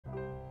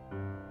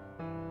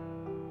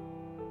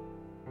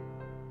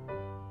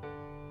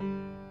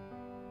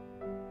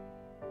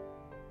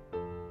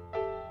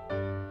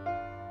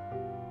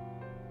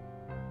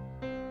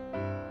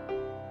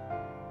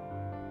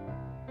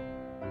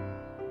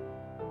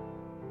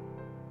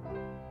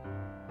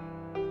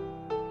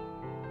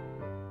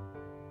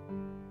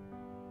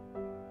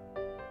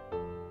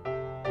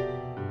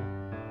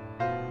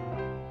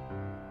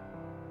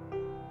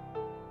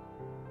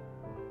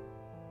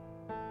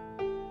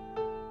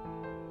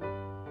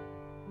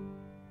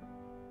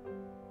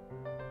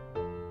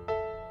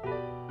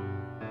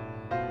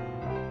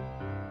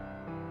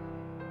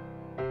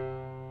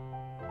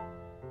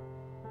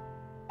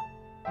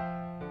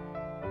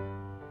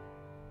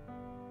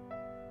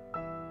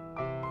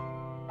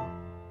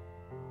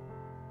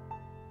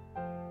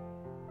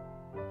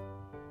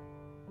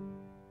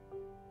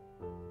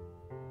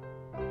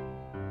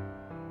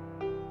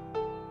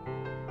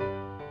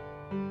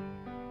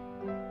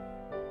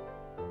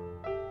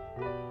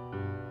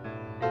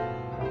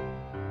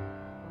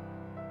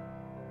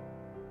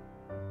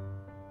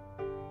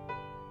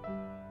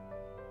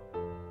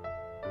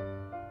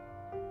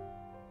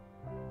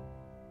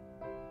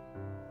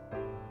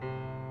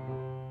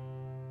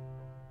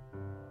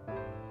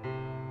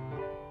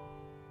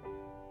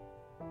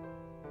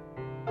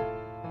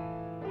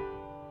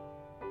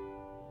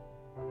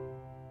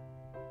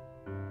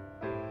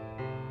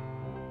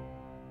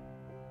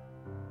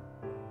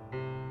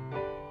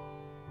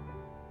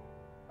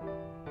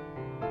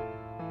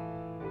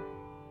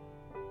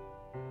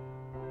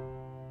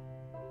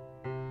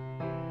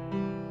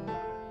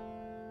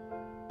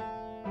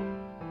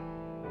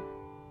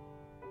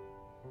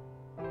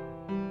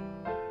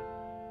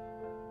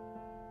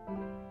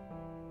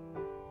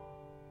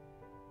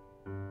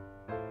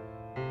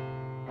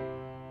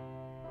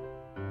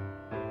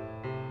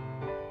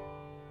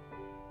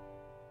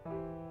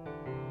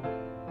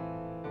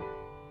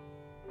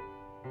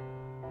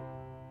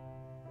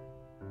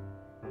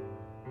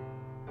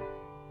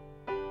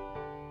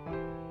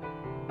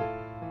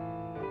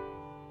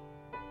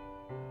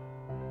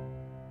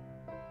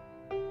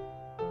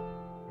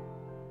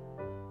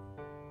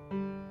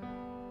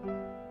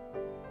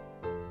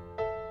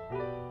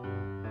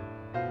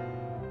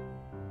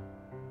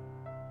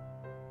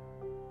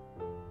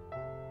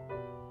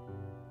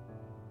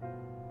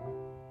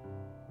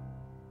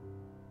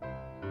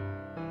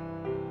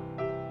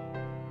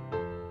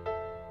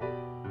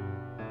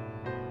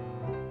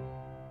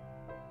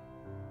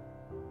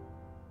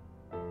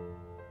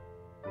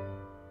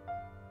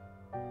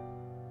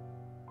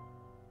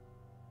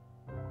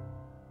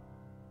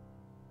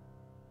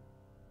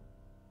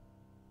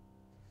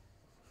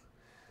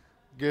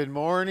Good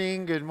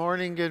morning, good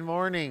morning, good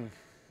morning.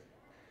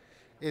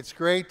 It's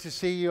great to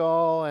see you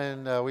all,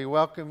 and we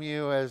welcome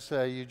you as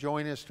you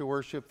join us to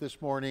worship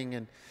this morning.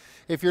 And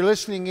if you're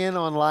listening in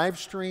on live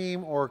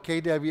stream or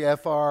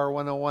KWFR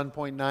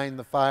 101.9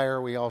 The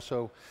Fire, we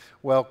also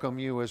welcome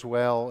you as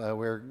well.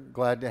 We're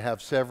glad to have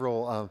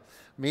several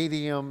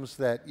mediums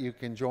that you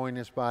can join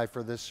us by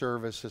for this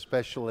service,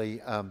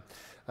 especially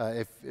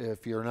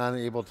if you're not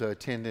able to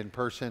attend in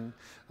person.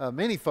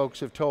 Many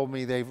folks have told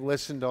me they've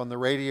listened on the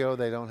radio.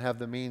 They don't have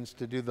the means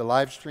to do the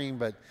live stream,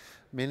 but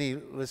many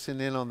listen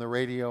in on the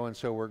radio, and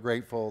so we're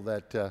grateful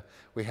that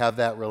we have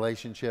that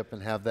relationship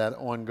and have that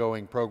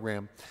ongoing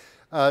program.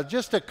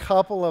 Just a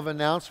couple of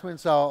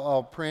announcements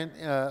I'll print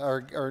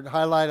or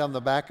highlight on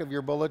the back of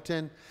your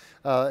bulletin.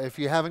 If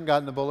you haven't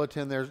gotten the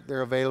bulletin,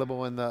 they're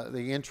available in the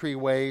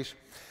entryways.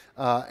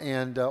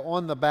 And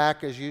on the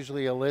back is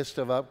usually a list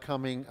of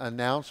upcoming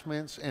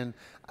announcements, and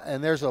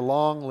there's a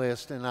long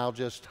list, and I'll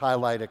just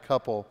highlight a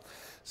couple.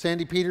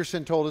 Sandy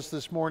Peterson told us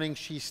this morning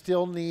she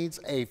still needs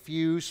a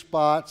few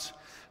spots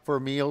for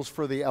meals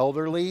for the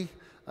elderly.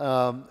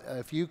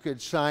 If you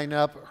could sign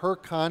up, her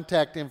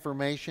contact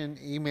information,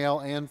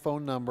 email, and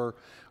phone number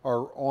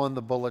are on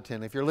the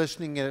bulletin. If you're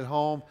listening at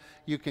home,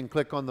 you can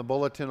click on the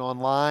bulletin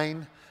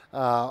online,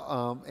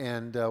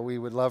 and we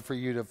would love for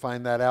you to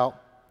find that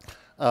out.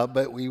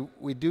 But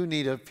we do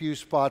need a few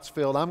spots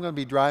filled. I'm going to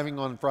be driving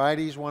on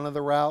Fridays, one of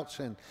the routes,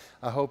 and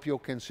I hope you'll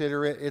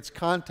consider it. It's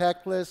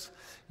contactless.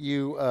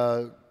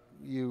 You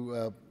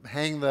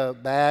hang the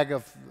bag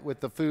with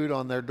the food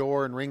on their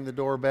door and ring the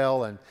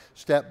doorbell and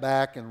step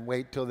back and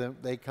wait till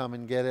they come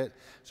and get it.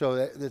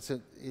 So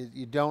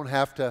you don't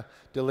have to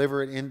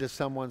deliver it into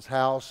someone's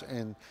house,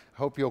 and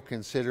hope you'll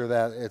consider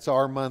that. It's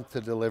our month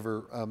to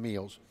deliver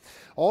meals.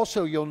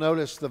 Also, you'll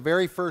notice the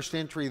very first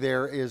entry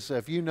there is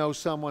if you know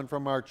someone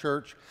from our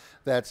church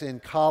that's in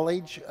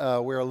college.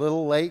 We're a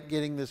little late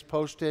getting this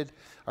posted.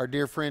 Our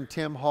dear friend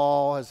Tim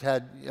Hall has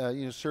had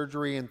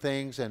surgery and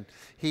things, and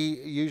he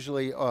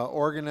usually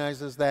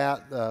organizes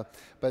that.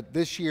 But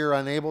this year,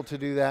 unable to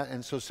do that,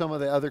 and so some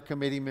of the other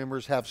committee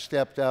members have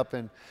stepped up,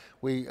 and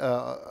we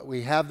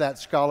have that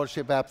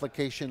scholarship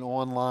application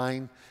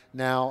online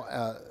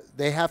now.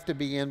 They have to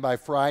be in by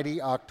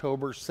Friday,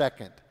 October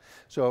 2nd.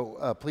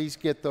 So please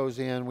get those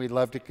in. We'd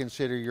love to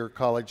consider your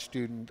college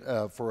student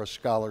for a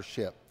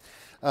scholarship.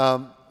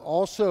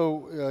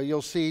 Also,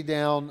 you'll see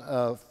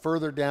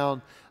further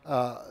down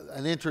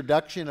an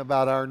introduction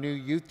about our new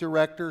youth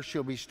director.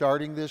 She'll be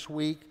starting this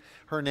week.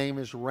 Her name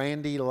is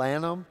Randy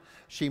Lanham.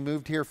 She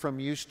moved here from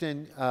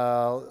Houston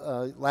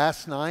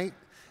last night,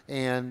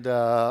 and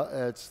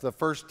it's the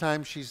first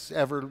time she's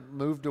ever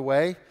moved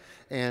away.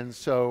 And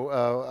so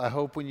I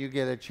hope when you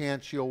get a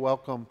chance you'll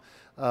welcome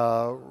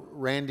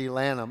Randy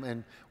Lanham.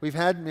 And we've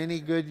had many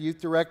good youth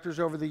directors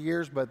over the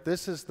years, but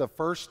this is the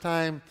first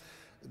time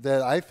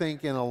that I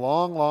think in a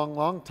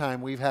long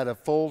time we've had a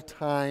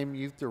full-time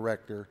youth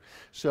director.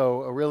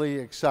 So really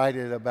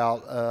excited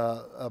about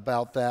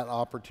that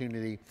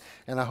opportunity,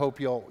 and I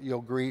hope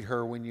you'll greet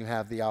her when you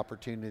have the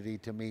opportunity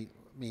to meet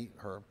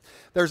her.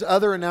 There's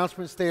other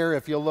announcements there.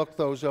 If you'll look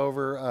those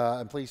over,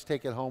 and please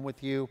take it home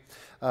with you.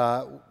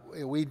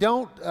 We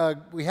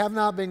have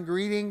not been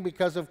greeting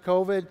because of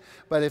COVID,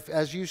 but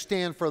as you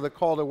stand for the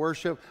call to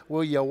worship,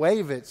 will you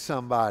wave at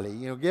somebody?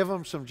 Give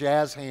them some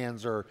jazz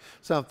hands or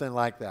something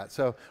like that.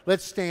 So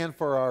let's stand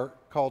for our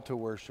call to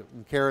worship,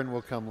 and Karen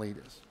will come lead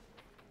us.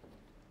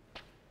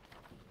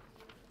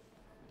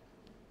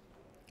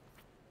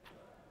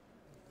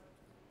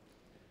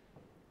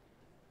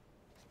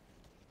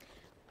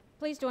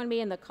 Please join me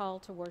in the call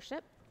to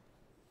worship.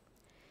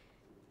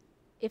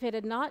 If it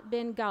had not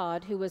been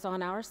God who was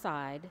on our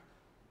side,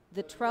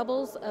 the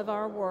troubles of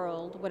our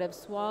world would have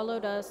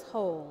swallowed us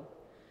whole.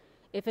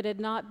 If it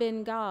had not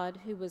been God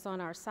who was on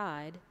our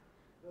side,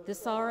 the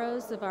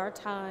sorrows of our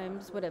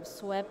times would have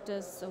swept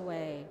us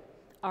away.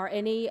 Are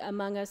any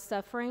among us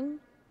suffering?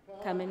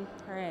 Come and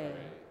pray.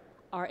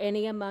 Are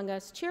any among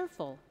us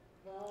cheerful?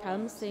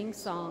 Come sing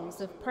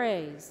songs of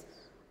praise.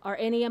 Are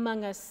any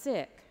among us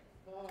sick?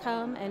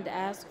 Come and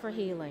ask for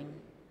healing.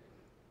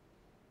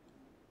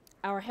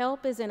 Our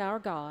help is in our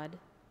God,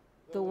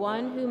 the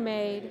one who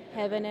made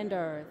heaven and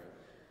earth.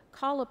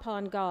 Call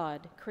upon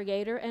God,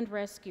 creator and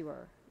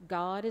rescuer.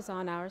 God is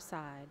on our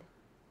side.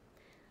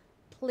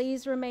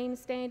 Please remain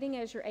standing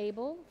as you're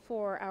able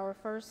for our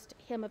first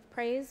hymn of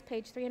praise,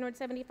 page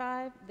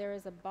 375. There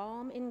is a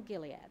balm in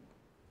Gilead.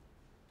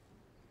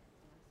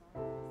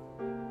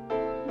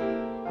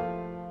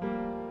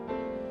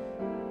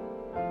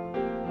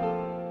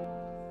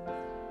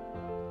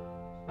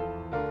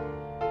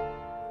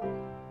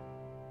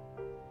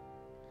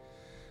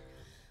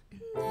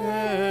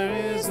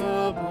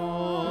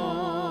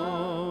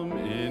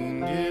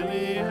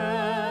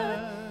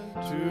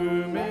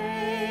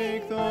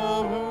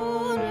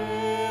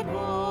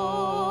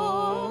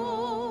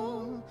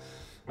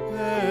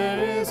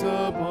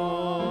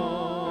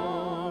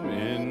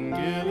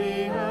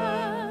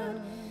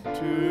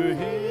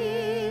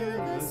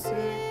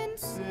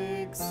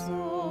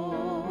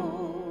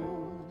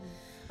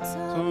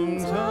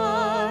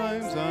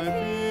 Sometimes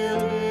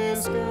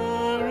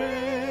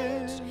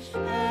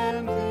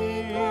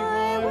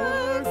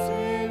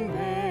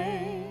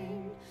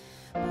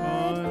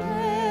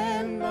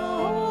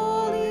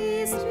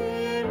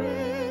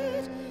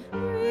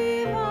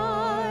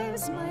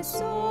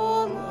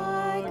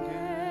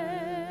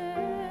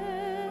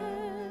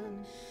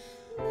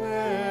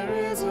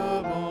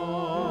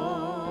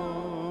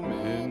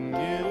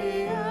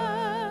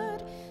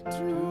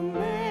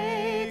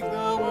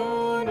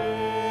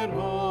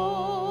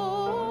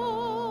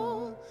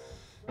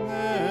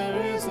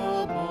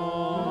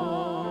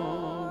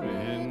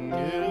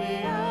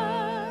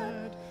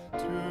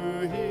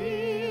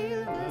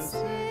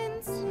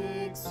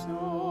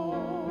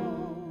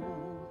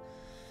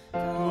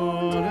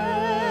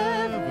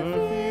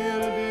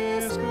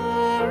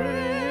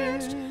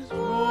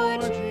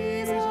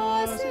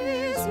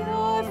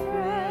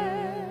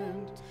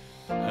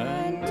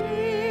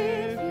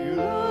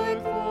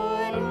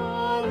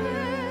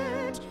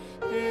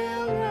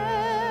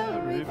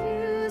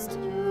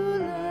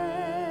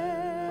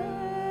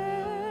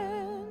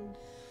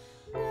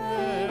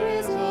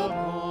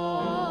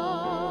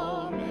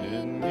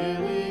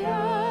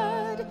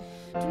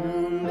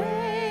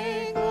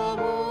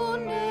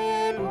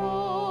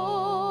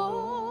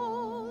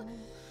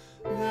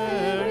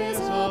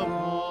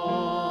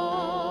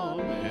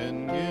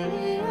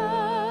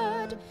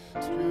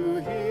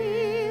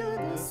heal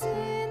the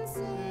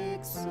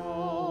sin-sick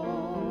soul.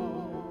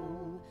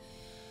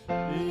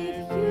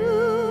 If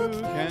you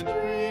can't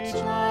preach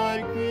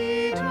like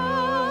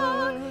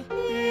Peter,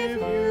 if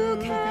you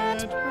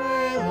can't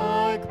pray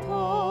like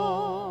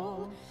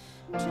Paul,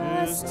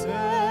 just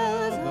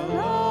tell the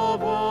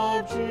love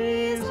of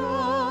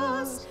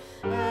Jesus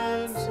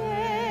and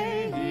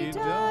say he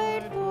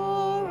died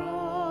for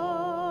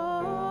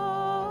all.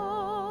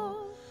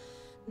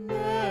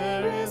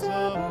 There is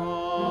a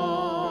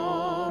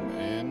balm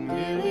in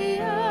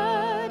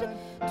Gilead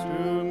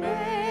to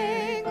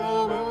make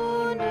the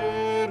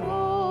wounded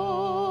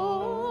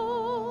whole.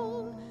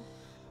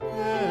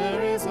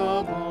 There is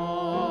a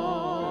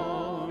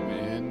balm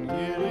in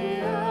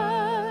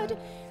Gilead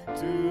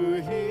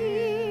to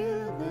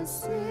heal the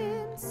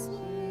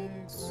sin-sick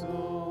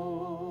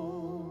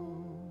soul.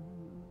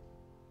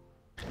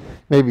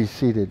 May be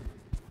seated.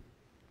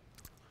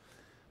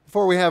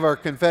 Before we have our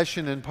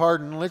confession and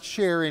pardon, let's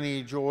share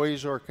any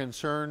joys or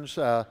concerns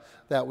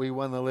that we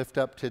want to lift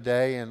up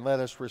today, and let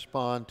us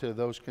respond to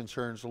those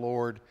concerns.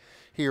 Lord,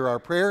 hear our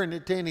prayer,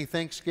 and to any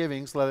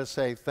thanksgivings, let us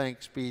say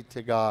thanks be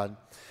to God.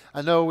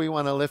 I know we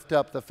want to lift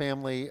up the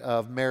family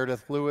of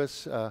Meredith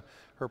Lewis.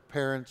 Her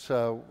parents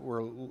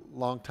were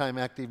longtime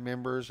active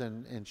members,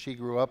 and she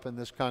grew up in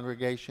this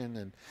congregation,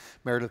 and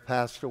Meredith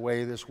passed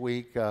away this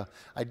week.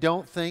 I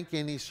don't think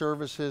any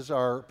services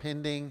are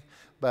pending,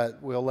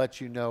 but we'll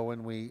let you know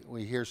when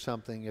we hear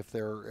something if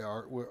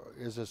there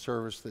is a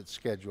service that's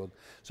scheduled.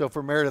 So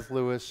for Meredith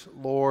Lewis,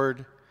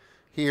 Lord,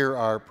 hear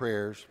our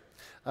prayers.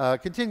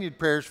 Continued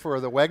prayers for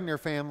the Wegner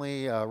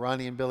family.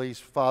 Ronnie and Billy's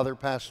father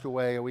passed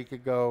away a week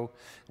ago,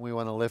 and we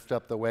want to lift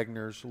up the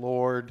Wegners.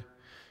 Lord,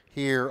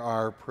 hear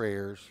our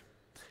prayers.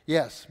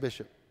 Yes,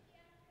 Bishop.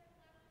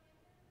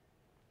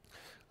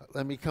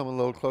 Let me come a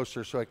little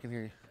closer so I can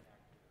hear you.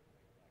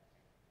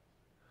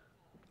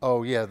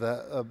 Oh, yeah,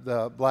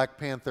 the Black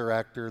Panther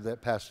actor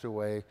that passed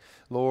away.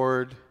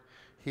 Lord,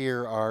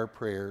 hear our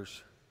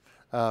prayers.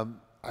 I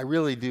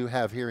really do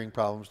have hearing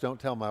problems. Don't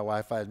tell my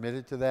wife I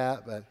admitted to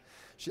that, but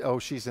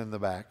she's in the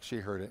back. She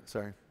heard it,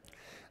 sorry.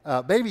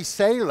 Baby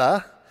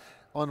Selah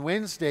on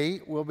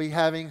Wednesday will be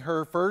having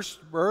her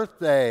first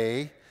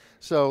birthday.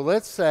 So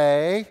let's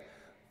say,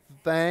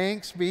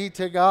 thanks be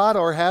to God,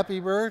 or happy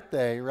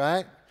birthday,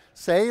 right?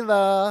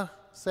 Selah,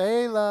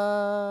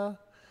 Selah,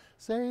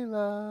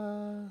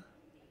 Selah.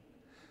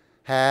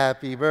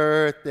 Happy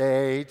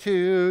birthday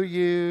to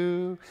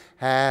you.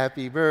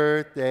 Happy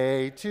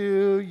birthday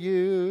to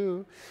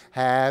you.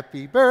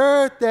 Happy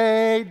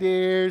birthday,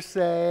 dear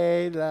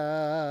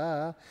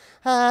Selah.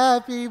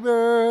 Happy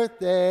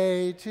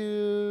birthday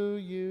to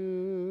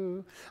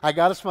you. I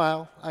got to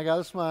smile. I got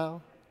to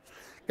smile.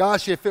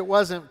 Gosh, if it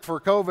wasn't for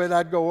COVID,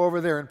 I'd go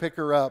over there and pick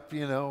her up,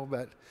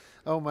 but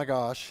oh my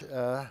gosh.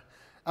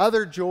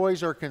 Other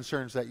joys or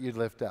concerns that you'd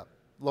lift up?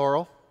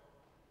 Laurel?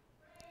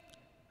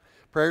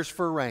 Prayers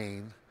for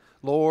rain.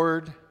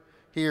 Lord,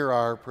 hear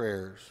our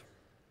prayers.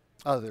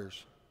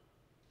 Others.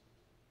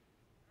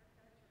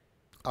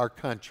 Our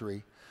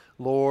country.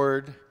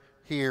 Lord,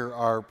 hear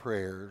our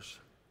prayers.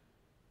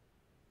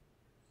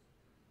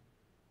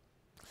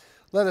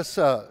 Let us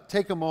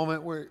take a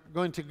moment. We're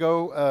going to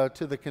go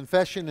to the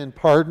confession and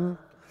pardon.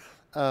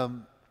 I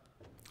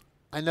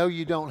know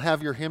you don't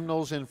have your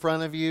hymnals in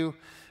front of you,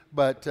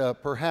 but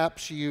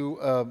perhaps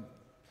you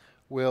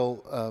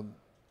will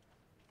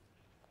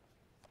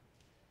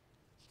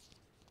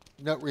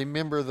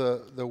remember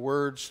the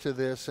words to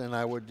this, and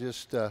I would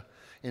just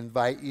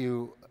invite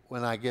you,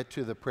 when I get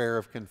to the prayer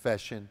of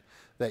confession,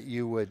 that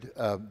you would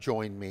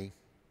join me.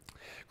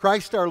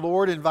 Christ our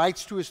Lord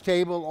invites to his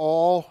table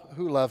all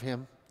who love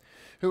him,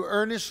 who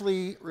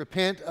earnestly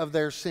repent of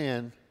their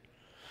sin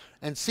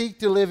and seek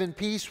to live in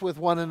peace with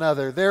one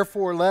another.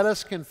 Therefore, let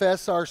us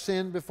confess our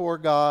sin before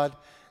God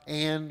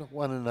and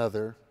one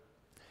another.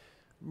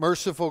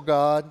 Merciful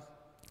God,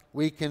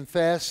 we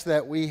confess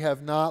that we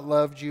have not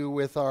loved you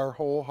with our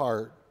whole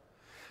heart.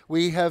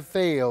 We have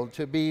failed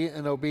to be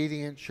an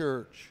obedient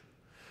church.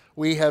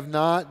 We have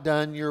not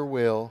done your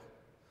will.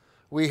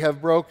 We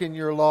have broken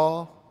your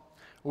law.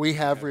 We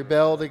have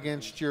rebelled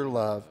against your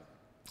love.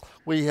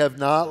 We have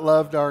not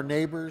loved our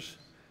neighbors,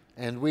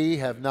 and we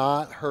have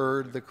not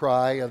heard the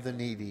cry of the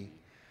needy.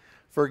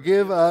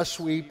 Forgive us,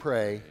 we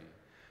pray.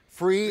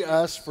 Free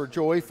us for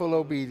joyful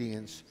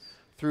obedience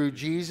through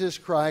Jesus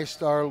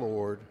Christ our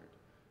Lord.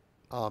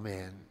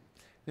 Amen.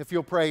 If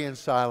you'll pray in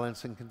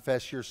silence and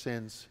confess your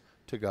sins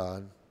to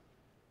God.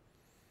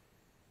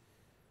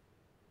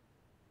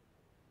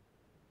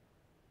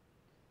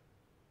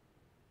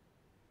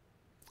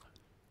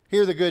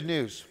 Hear the good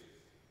news.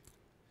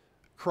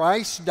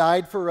 Christ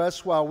died for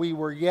us while we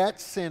were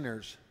yet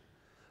sinners.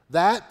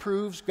 That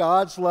proves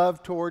God's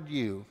love toward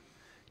you.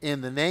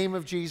 In the name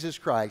of Jesus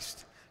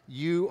Christ,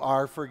 you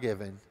are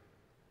forgiven.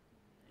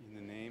 In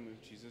the name of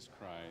Jesus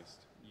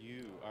Christ,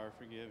 you are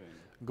forgiven.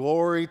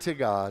 Glory to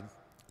God.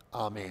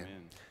 Amen.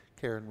 Amen.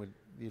 Karen, would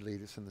you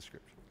lead us in the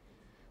scripture?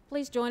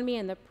 Please join me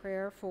in the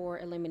prayer for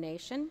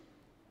illumination.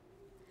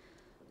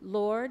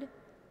 Lord,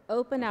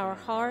 open our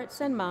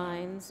hearts and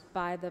minds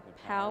by the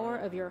power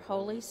of your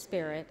Holy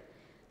Spirit,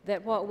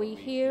 that what we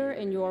hear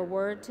in your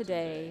word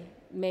today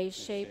may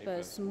shape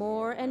us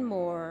more and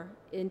more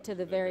into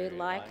the very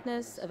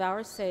likeness of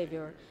our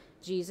Savior,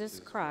 Jesus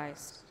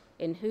Christ,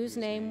 in whose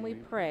name we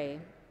pray.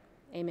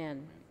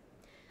 Amen.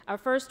 Our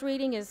first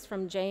reading is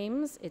from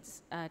James.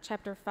 It's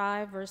chapter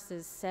 5,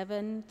 verses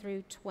 7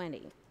 through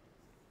 20.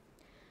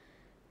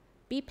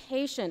 Be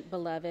patient,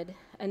 beloved,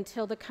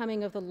 until the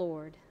coming of the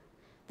Lord.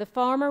 The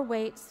farmer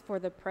waits for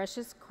the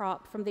precious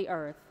crop from the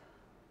earth,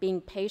 being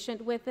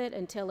patient with it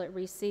until it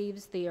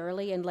receives the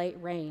early and late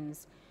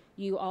rains.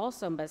 You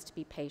also must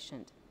be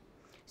patient.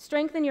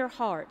 Strengthen your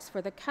hearts,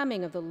 for the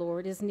coming of the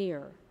Lord is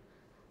near.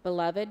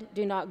 Beloved,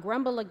 do not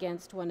grumble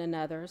against one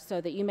another, so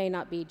that you may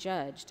not be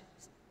judged.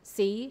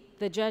 See,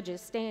 the judge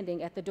is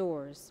standing at the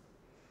doors.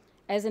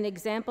 As an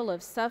example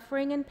of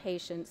suffering and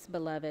patience,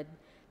 beloved,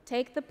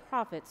 take the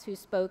prophets who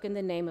spoke in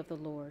the name of the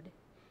Lord.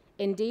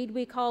 Indeed,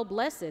 we call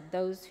blessed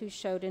those who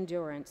showed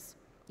endurance.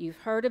 You've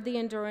heard of the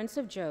endurance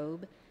of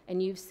Job,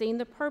 and you've seen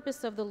the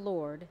purpose of the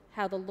Lord,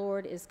 how the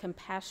Lord is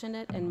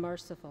compassionate and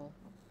merciful.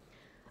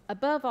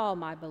 Above all,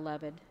 my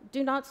beloved,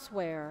 do not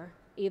swear,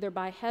 either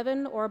by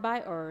heaven or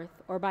by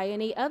earth or by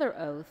any other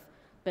oath,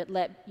 but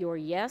let your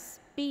yes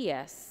be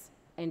yes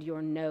and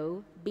your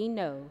no be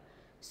no,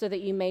 so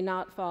that you may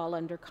not fall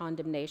under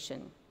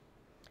condemnation.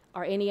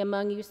 Are any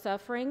among you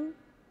suffering?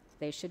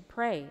 They should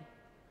pray.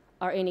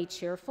 Are any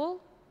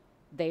cheerful?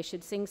 They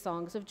should sing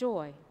songs of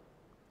joy.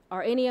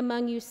 Are any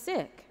among you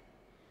sick?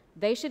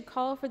 They should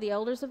call for the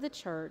elders of the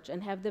church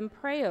and have them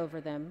pray over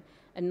them,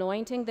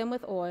 anointing them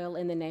with oil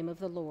in the name of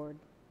the Lord.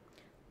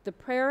 The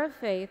prayer of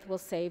faith will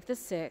save the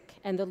sick,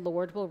 and the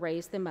Lord will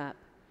raise them up.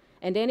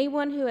 And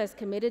anyone who has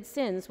committed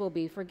sins will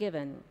be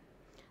forgiven.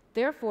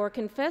 Therefore,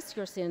 confess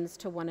your sins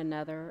to one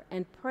another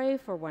and pray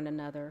for one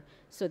another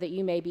so that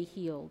you may be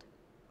healed.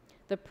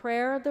 The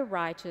prayer of the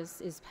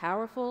righteous is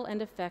powerful and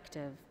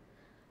effective.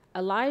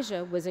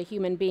 Elijah was a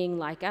human being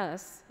like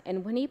us,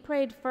 and when he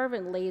prayed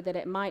fervently that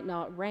it might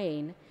not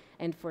rain,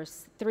 and for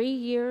 3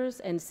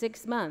 years and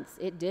 6 months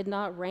it did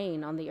not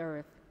rain on the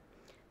earth.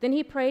 Then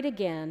he prayed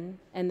again,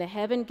 and the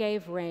heaven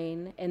gave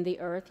rain, and the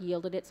earth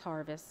yielded its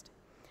harvest.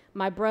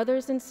 My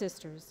brothers and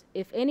sisters,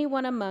 if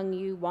anyone among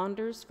you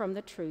wanders from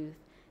the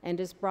truth and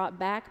is brought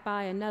back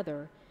by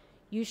another,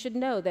 you should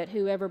know that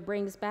whoever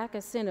brings back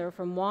a sinner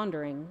from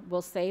wandering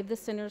will save the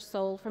sinner's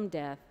soul from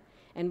death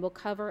and will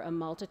cover a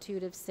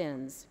multitude of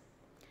sins.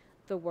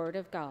 The word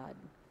of God.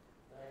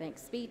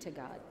 Thanks be to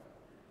God.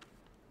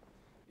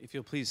 If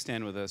you'll please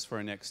stand with us for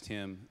our next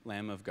hymn,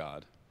 Lamb of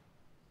God.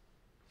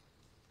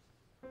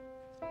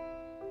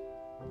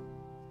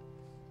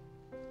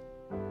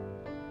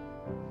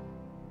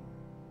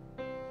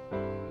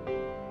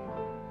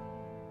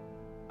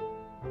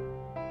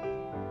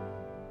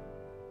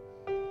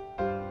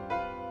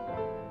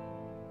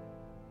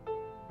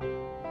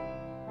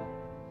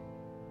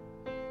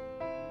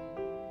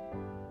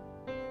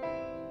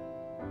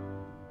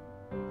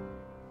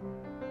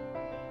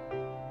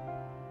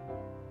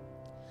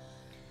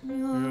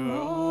 Your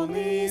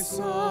only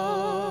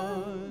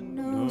Son,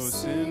 no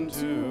sin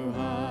to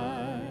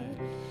hide,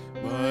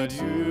 but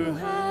you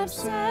have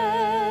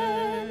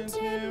sent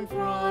him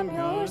from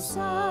your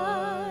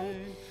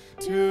side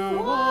to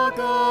walk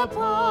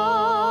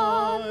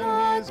upon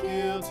his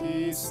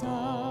guilty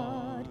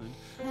sod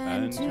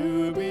and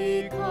to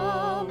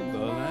become the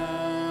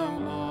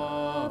Lamb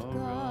of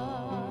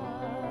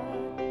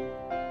God.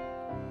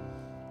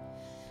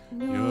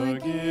 Your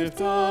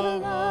gift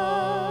of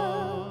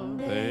love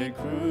they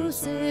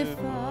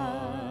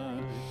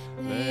crucified,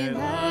 they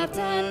laughed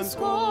and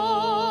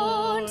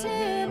scorned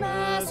him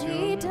as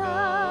he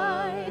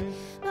died.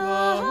 The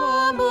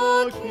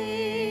humble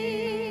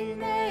king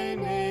they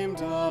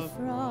named a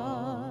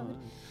fraud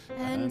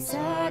and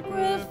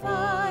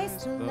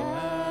sacrificed the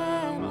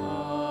Lamb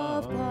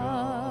of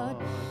God.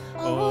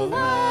 O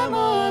Lamb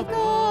of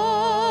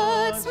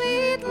God,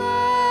 sweet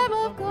Lamb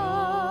of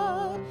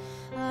God,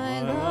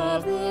 I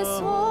love this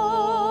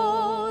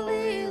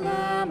holy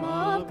Lamb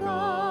of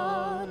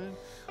God.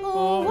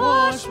 Oh,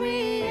 wash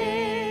me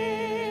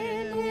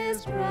in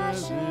his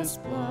precious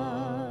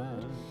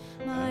blood,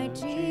 my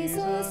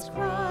Jesus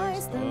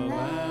Christ, the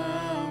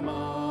Lamb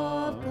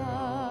of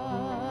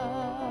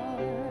God.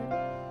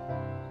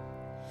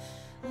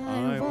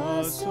 I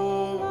was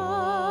so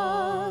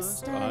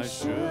lost, I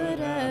should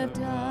have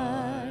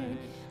died,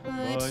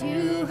 but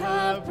you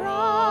have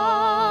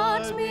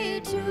brought me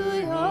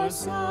to your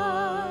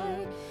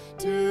side,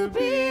 to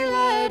be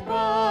led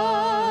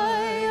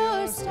by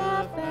your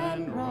staff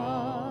and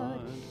rod,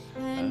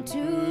 and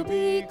to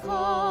be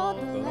called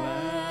the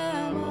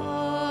Lamb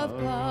of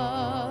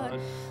God.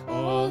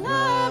 O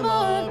Lamb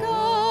of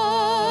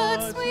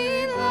God,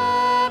 sweet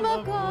Lamb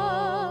of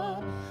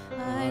God,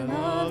 I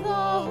love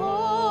the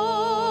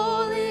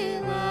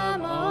holy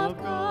Lamb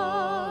of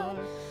God.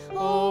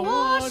 Oh,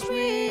 wash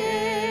me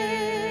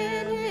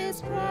in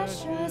his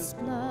precious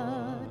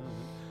blood,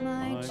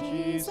 my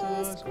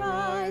Jesus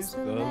Christ,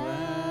 the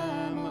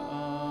Lamb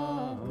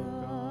of God.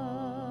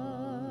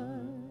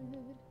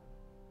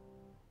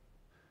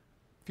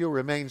 you'll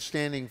remain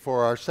standing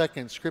for our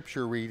second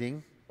scripture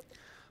reading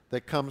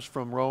that comes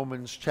from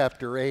Romans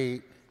chapter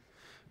 8,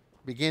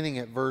 beginning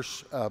at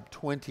verse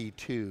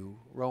 22.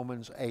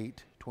 Romans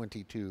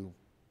 8:22.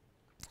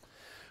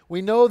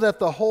 We know that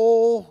the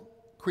whole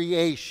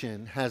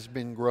creation has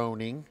been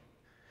groaning,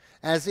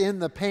 as in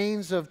the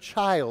pains of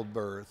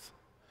childbirth,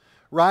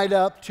 right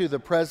up to the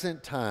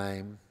present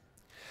time.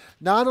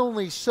 Not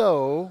only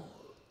so,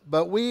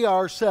 but we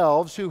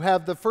ourselves who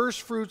have the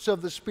first fruits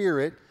of the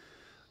Spirit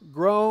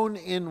groan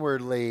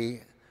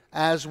inwardly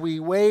as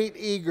we wait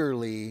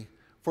eagerly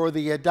for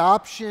the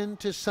adoption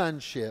to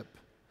sonship,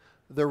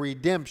 the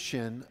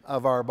redemption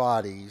of our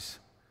bodies.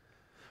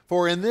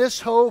 For in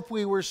this hope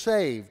we were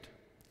saved.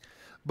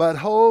 But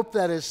hope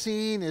that is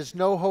seen is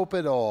no hope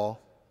at all.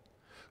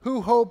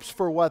 Who hopes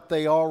for what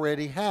they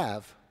already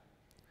have?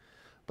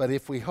 But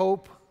if we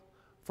hope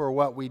for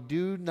what we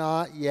do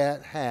not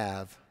yet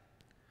have,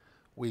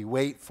 we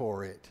wait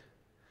for it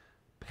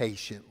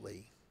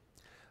patiently.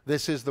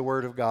 This is the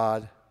word of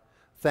God.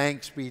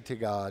 Thanks be to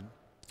God.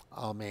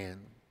 Amen.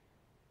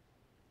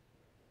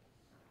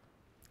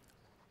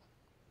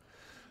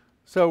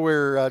 So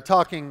we're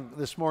talking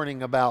this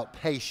morning about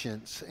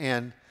patience,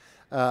 and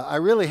I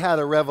really had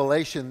a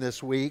revelation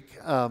this week.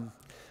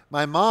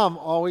 My mom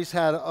always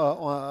had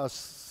a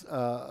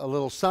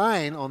little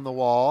sign on the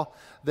wall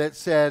that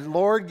said,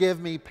 "Lord, give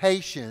me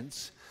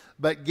patience,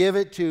 but give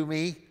it to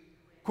me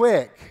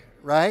quick,"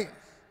 right?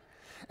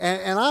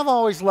 And I've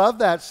always loved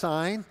that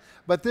sign,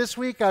 but this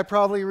week I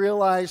probably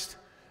realized,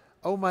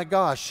 oh my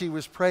gosh, she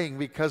was praying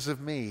because of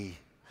me,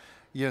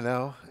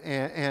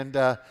 and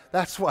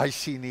that's why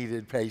she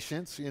needed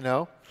patience,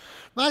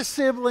 My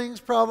siblings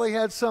probably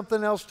had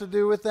something else to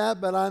do with that,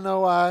 but I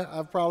know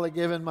I've probably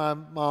given my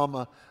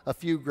mom a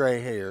few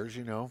gray hairs,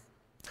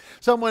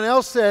 Someone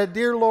else said,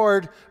 "Dear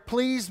Lord,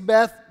 please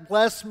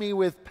bless me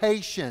with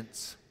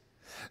patience.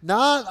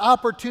 Not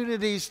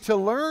opportunities to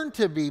learn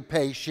to be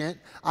patient.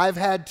 I've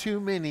had too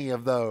many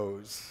of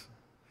those."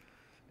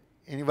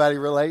 Anybody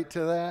relate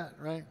to that,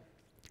 right?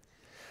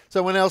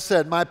 Someone else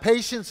said, "My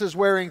patience is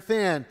wearing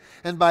thin."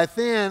 And by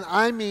thin,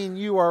 I mean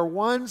you are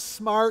one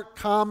smart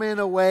comment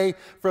away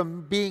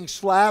from being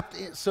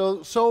slapped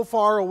so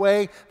far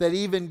away that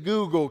even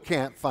Google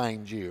can't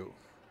find you.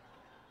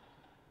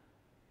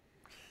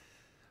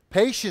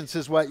 Patience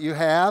is what you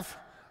have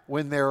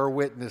when there are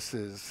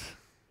witnesses.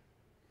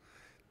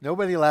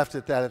 Nobody laughed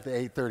at that at the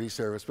 8:30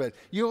 service, but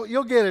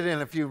you'll get it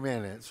in a few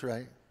minutes,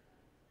 right?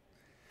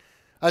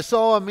 I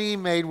saw a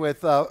meme made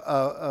with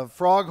a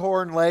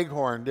Froghorn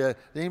Leghorn. Did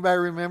anybody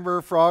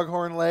remember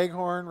Froghorn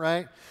Leghorn,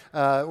 right?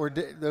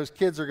 Those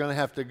kids are going to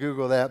have to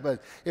Google that.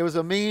 But it was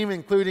a meme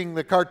including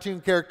the cartoon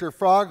character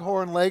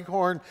Froghorn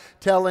Leghorn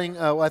telling,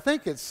 I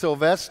think it's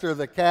Sylvester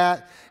the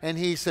cat, and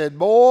he said,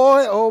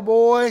 "Boy, oh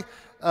boy,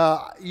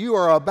 you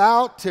are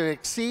about to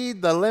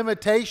exceed the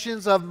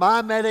limitations of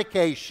my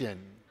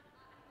medication."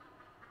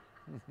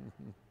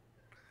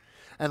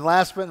 And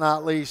last but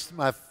not least,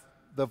 the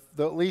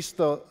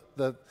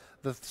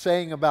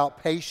saying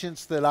about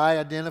patience that I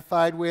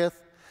identified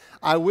with,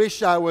 "I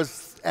wish I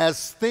was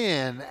as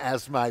thin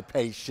as my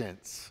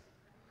patience."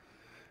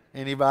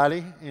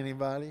 Anybody?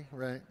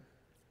 Right?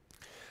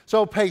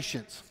 So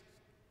patience.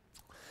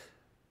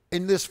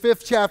 In this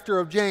 5th chapter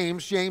of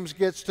James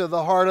gets to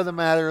the heart of the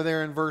matter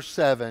there in verse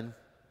 7,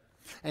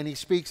 and he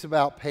speaks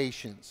about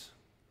patience.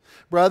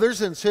 Brothers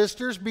and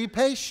sisters, be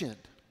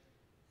patient.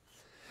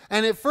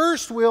 And at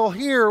first we'll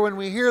hear, when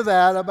we hear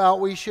that, about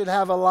we should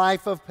have a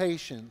life of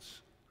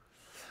patience.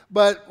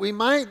 But we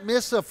might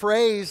miss a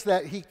phrase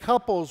that he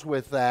couples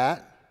with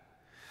that.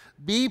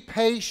 Be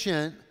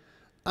patient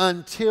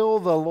until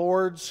the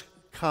Lord's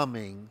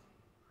coming.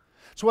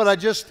 It's what I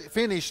just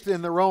finished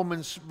in the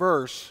Romans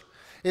verse.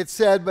 It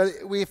said, "But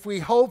if we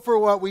hope for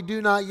what we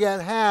do not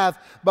yet have,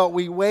 but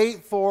we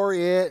wait for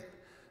it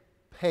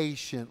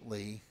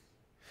patiently."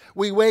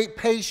 We wait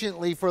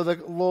patiently for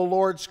the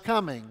Lord's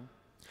coming.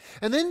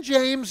 And then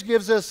James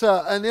gives us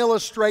an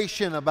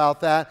illustration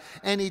about that,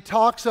 and he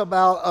talks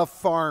about a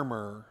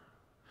farmer.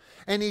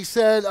 And he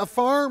said a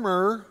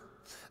farmer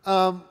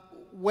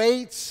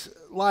waits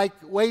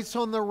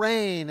on the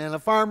rain, and a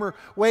farmer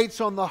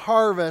waits on the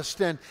harvest,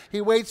 and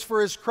he waits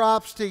for his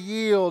crops to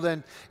yield,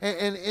 and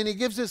he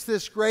gives us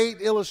this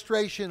great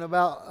illustration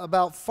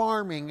about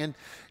farming.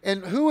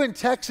 And who in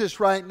Texas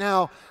right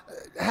now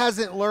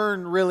hasn't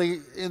learned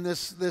really in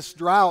this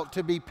drought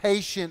to be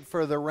patient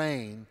for the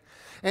rain?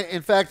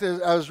 In fact,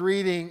 I was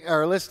reading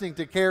or listening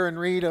to Karen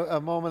read a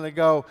moment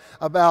ago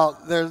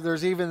about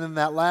there's even in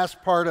that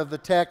last part of the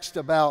text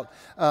about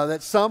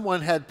that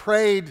someone had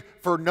prayed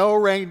for no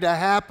rain to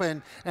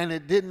happen, and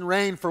it didn't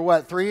rain for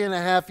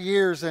 3.5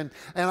 years, and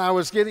I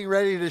was getting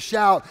ready to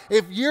shout,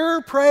 "If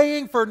you're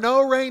praying for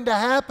no rain to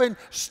happen,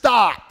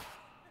 stop!"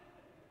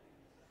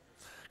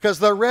 Because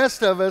the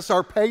rest of us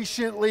are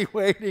patiently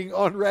waiting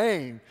on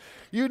rain.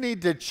 You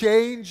need to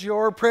change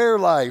your prayer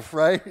life,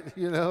 right?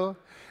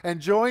 And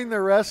join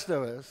the rest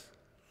of us.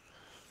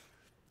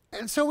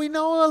 And so we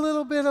know a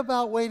little bit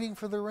about waiting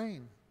for the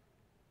rain.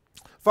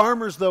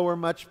 Farmers, though, are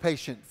much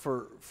patient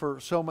for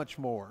so much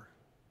more.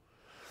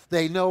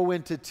 They know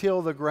when to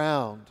till the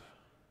ground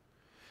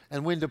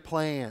and when to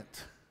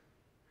plant.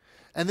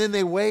 And then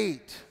they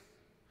wait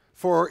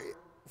for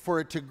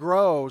it to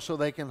grow so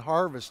they can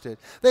harvest it.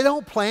 They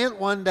don't plant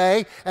one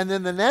day and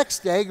then the next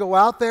day go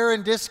out there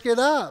and disc it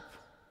up.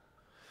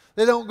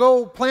 They don't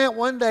go plant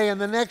one day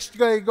and the next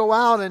day go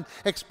out and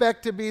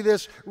expect to be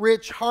this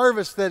rich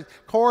harvest that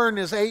corn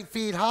is 8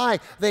 feet high.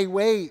 They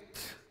wait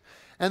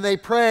and they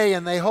pray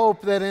and they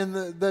hope that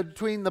in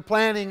between the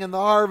planting and the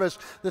harvest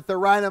that the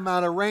right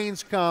amount of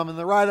rains come and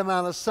the right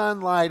amount of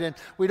sunlight and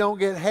we don't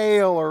get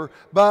hail or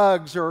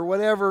bugs or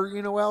whatever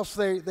else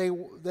they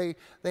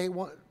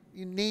want,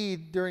 you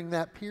need during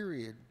that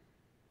period.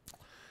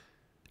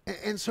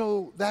 And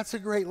so that's a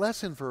great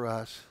lesson for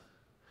us,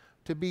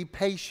 to be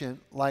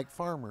patient like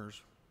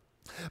farmers.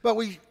 But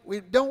we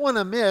don't want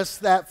to miss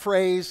that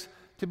phrase,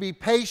 to be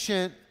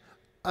patient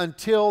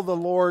until the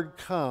Lord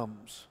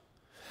comes.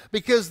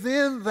 Because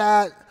then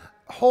that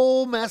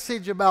whole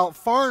message about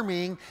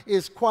farming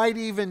is quite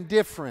even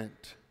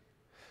different.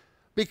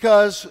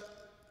 Because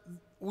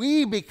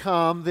we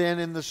become then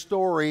in the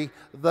story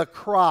the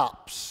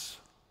crops.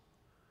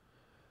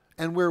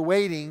 And we're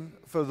waiting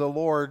for the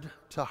Lord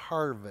to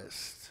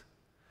harvest.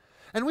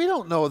 And we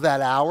don't know that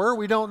hour.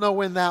 We don't know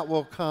when that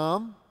will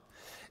come.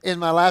 In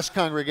my last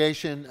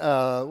congregation,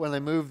 when I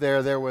moved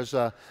there was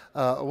a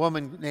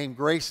woman named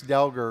Grace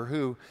Delger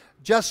who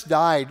just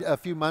died a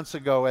few months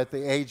ago at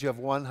the age of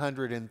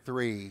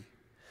 103.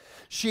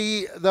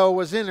 She, though,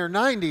 was in her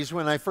 90s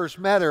when I first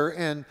met her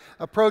and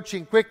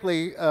approaching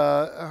quickly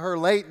her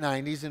late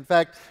 90s. In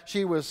fact,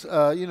 she was,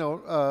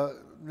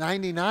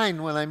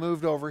 99 when I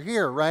moved over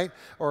here, right?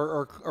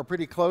 Or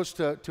pretty close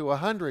to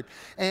 100.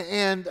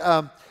 And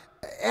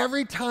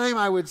every time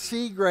I would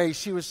see Grace,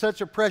 she was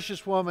such a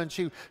precious woman.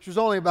 She was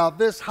only about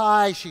this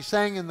high. She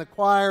sang in the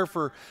choir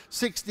for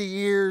 60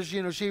 years.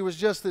 She was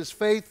just this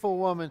faithful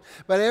woman.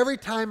 But every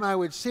time I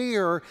would see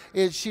her,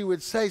 she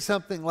would say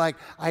something like,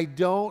 I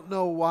don't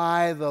know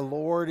why the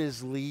Lord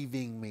is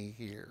leaving me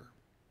here.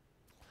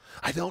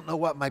 I don't know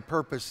what my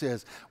purpose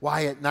is.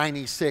 Why at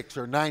 96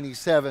 or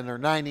 97 or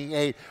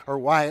 98 or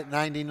why at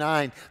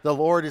 99 the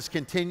Lord has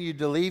continued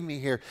to leave me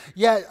here.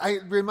 Yet I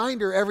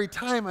remind her every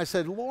time, I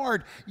said,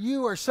 Lord,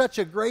 you are such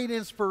a great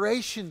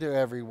inspiration to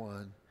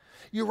everyone.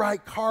 You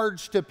write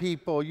cards to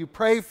people. You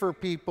pray for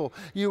people.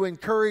 You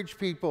encourage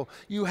people.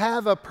 You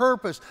have a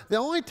purpose. The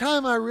only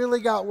time I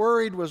really got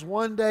worried was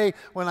one day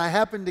when I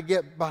happened to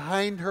get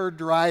behind her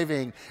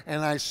driving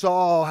and I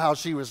saw how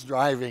she was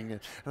driving.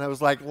 And I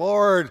was like,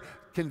 Lord,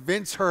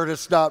 convince her to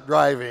stop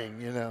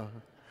driving,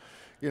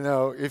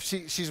 if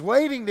she's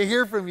waiting to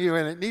hear from you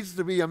and it needs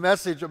to be a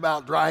message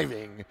about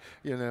driving,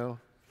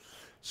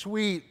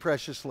 Sweet,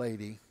 precious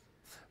lady.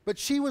 But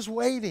she was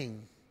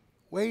waiting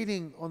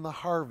on the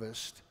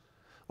harvest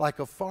like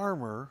a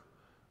farmer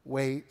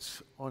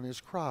waits on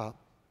his crop.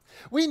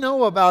 We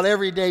know about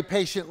everyday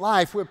patient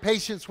life. We're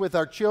patience with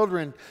our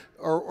children,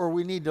 or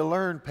we need to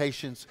learn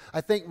patience. I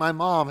think my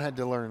mom had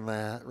to learn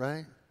that,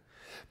 right?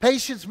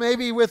 Patience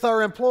maybe with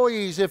our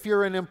employees if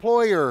you're an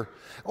employer.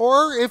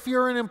 Or if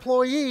you're an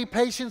employee,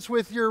 patience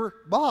with your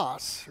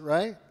boss,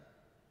 right?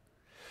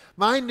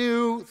 My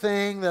new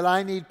thing that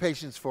I need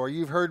patience for,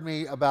 you've heard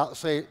me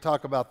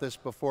talk about this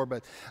before,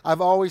 but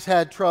I've always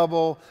had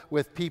trouble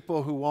with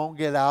people who won't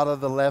get out of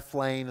the left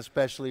lane,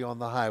 especially on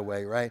the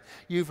highway, right?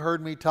 You've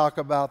heard me talk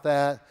about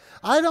that.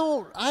 I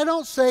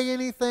don't say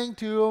anything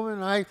to them,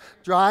 and I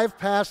drive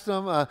past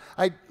them.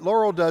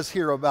 Laurel does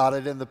hear about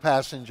it in the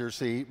passenger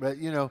seat, but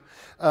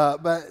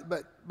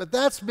but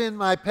that's been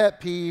my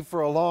pet peeve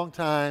for a long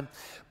time.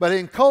 But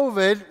in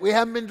COVID, we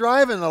haven't been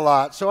driving a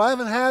lot, so I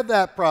haven't had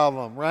that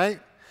problem, right?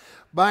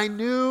 My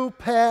new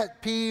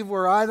pet peeve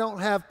where I don't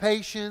have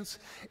patience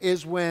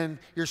is when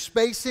you're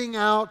spacing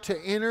out to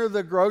enter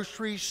the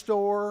grocery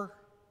store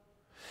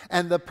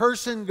and the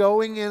person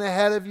going in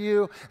ahead of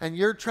you and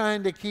you're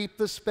trying to keep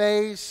the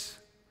space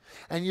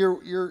and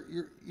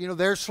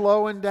they're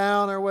slowing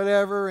down or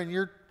whatever and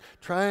you're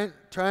trying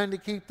to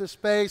keep the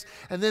space,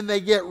 and then they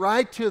get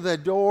right to the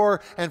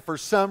door and for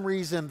some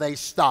reason they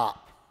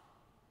stop.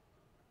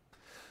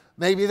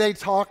 Maybe they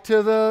talk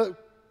to the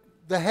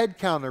head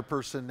counter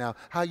person now.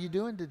 How you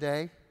doing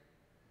today?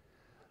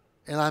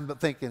 And I'm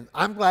thinking,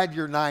 I'm glad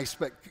you're nice,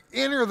 but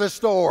enter the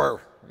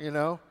store,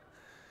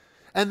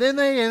 And then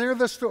they enter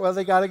the store. Well,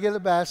 they got to get a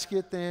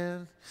basket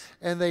then.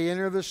 And they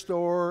enter the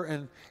store.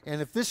 And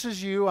if this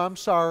is you, I'm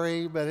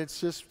sorry, but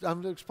it's just,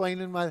 I'm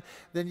explaining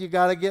then you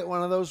got to get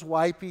one of those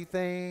wipey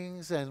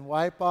things and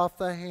wipe off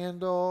the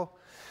handle.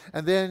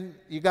 And then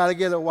you got to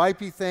get a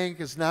wipey thing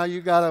because now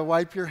you got to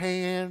wipe your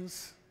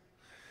hands.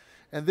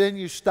 And then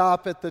you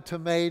stop at the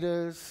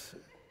tomatoes.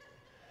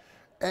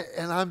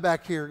 And I'm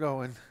back here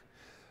going,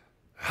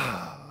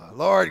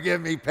 Lord, give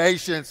me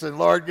patience and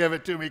Lord, give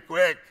it to me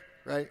quick,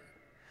 right?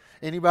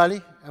 Anybody?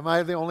 Am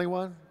I the only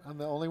one? I'm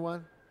the only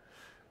one?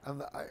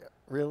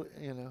 Really?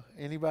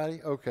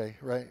 Anybody? Okay,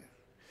 right.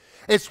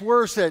 It's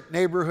worse at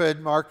Neighborhood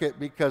Market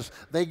because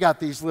they got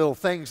these little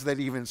things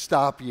that even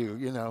stop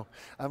you,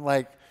 I'm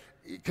like,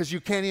 because you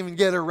can't even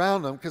get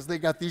around them because they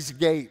got these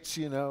gates,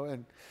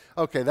 and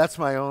Okay, that's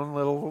my own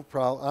little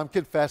problem. I'm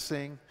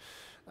confessing.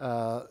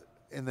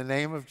 In the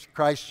name of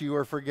Christ, you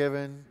are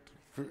forgiven.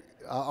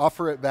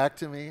 Offer it back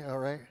to me, all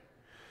right?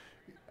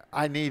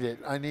 I need it.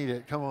 I need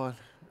it. Come on,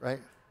 right?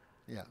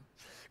 Yeah.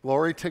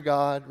 Glory to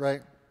God,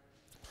 right?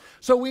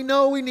 So we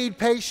know we need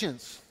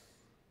patience,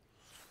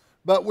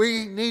 but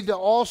we need to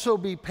also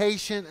be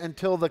patient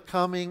until the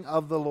coming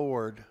of the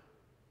Lord.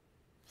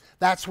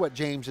 That's what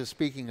James is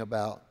speaking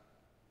about.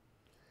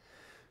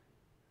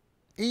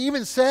 He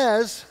even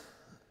says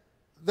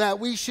that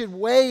we should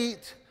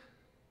wait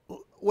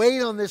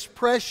on this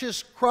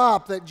precious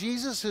crop, that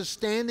Jesus is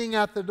standing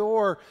at the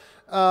door,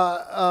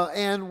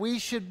 and we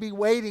should be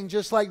waiting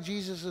just like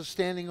Jesus is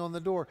standing on the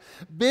door.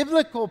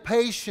 Biblical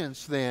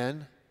patience,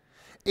 then,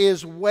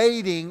 is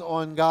waiting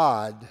on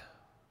God.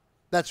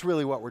 That's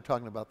really what we're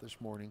talking about this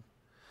morning,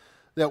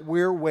 that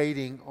we're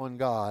waiting on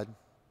God.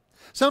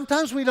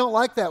 Sometimes we don't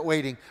like that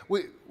waiting.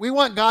 We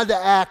want God to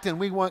act, and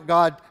we want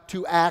God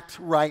to act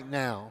right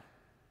now.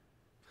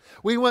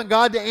 We want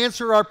God to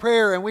answer our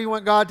prayer, and we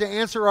want God to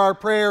answer our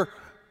prayer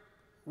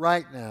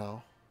right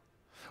now.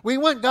 We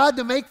want God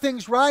to make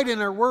things right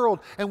in our world,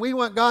 and we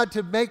want God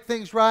to make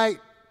things right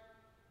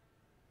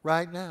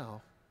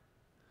now.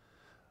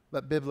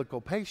 But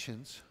biblical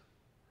patience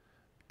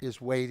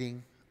is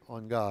waiting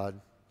on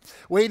God.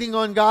 Waiting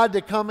on God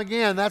to come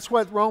again. That's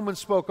what Romans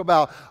spoke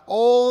about.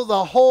 Oh,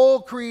 the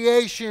whole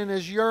creation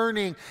is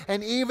yearning,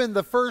 and even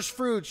the first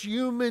fruits,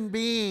 human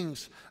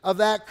beings of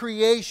that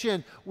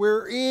creation,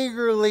 we're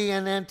eagerly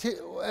and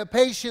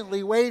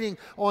patiently waiting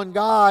on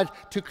God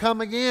to come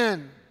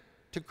again,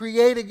 to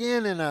create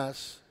again in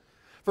us,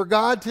 for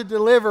God to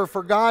deliver,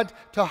 for God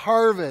to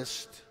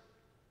harvest.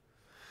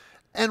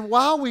 And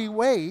while we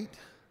wait,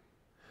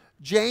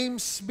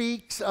 James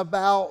speaks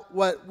about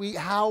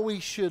how we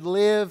should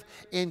live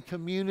in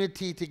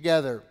community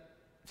together.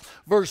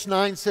 Verse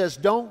 9 says,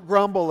 "Don't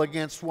grumble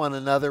against one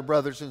another,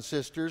 brothers and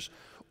sisters,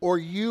 or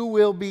you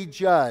will be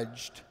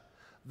judged.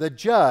 The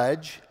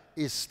judge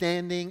is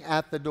standing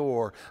at the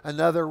door."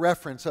 Another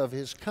reference of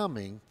his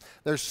coming.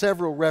 There's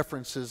several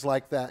references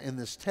like that in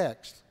this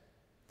text.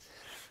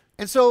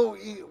 And so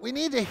we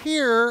need to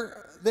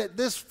hear that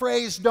this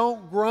phrase,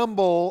 "don't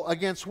grumble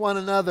against one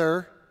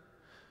another,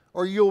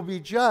 or you'll be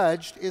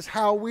judged," is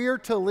how we're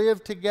to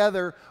live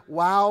together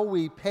while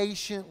we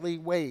patiently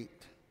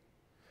wait.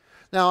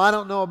 Now, I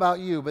don't know about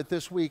you, but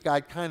this week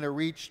I kind of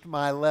reached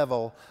my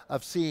level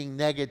of seeing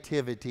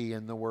negativity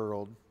in the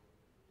world.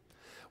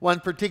 One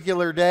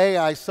particular day,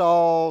 I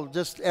saw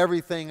just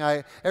everything.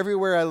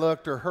 Everywhere I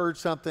looked or heard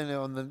something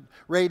on the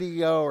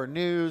radio or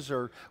news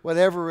or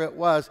whatever it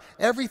was,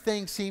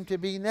 everything seemed to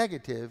be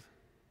negative.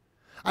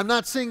 I'm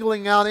not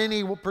singling out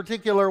any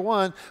particular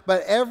one,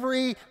 but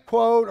every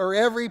quote or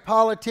every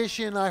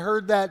politician I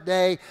heard that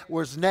day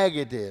was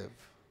negative.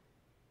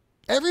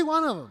 Every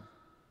one of them.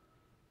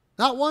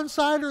 Not one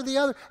side or the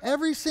other.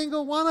 Every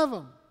single one of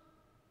them.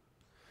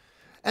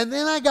 And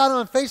then I got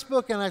on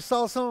Facebook and I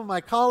saw some of my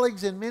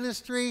colleagues in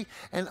ministry,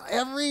 and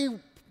every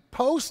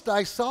post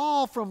I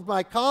saw from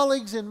my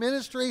colleagues in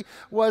ministry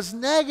was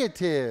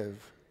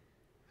negative.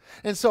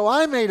 And so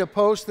I made a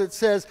post that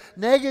says,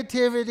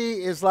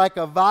 negativity is like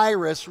a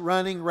virus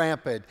running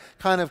rampant,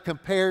 kind of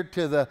compared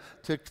to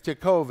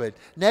COVID.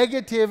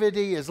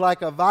 Negativity is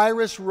like a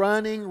virus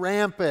running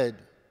rampant.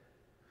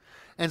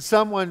 And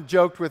someone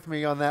joked with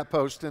me on that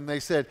post, and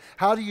they said,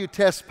 "How do you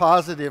test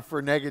positive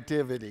for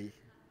negativity?"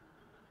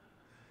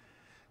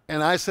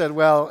 And I said,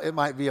 well, it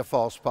might be a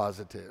false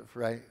positive,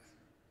 right?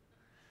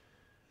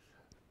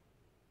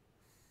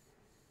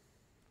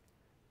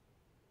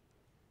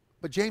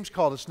 But James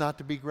called us not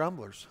to be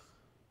grumblers.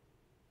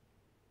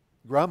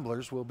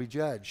 Grumblers will be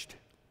judged.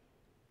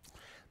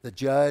 The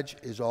judge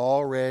is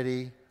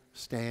already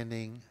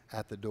standing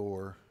at the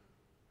door.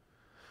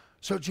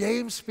 So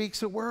James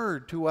speaks a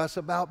word to us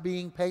about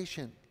being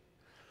patient.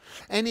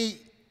 And he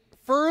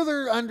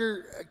further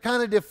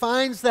kind of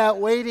defines that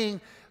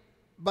waiting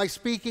by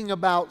speaking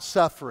about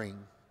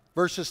suffering.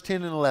 Verses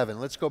 10 and 11.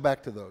 Let's go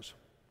back to those.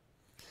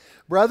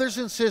 Brothers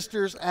and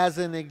sisters, as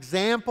an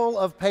example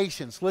of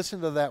patience.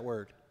 Listen to that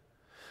word.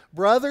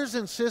 Brothers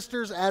and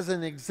sisters, as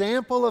an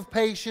example of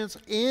patience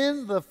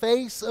in the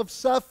face of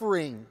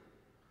suffering,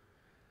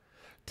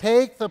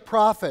 take the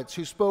prophets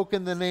who spoke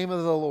in the name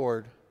of the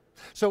Lord.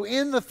 So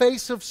in the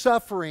face of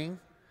suffering,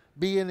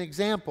 be an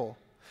example.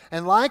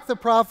 And like the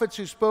prophets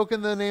who spoke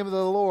in the name of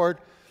the Lord,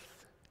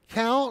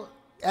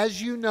 as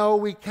you know,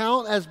 we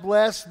count as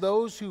blessed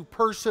those who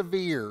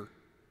persevere.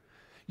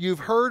 You've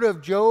heard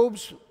of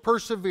Job's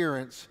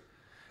perseverance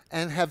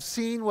and have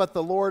seen what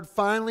the Lord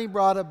finally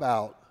brought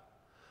about.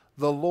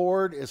 The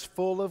Lord is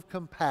full of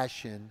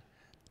compassion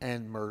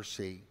and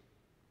mercy.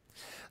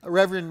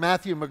 Reverend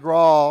Matthew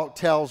McGraw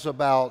tells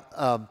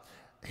about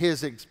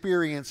his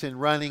experience in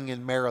running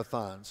in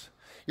marathons.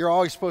 You're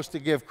always supposed to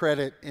give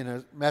credit in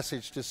a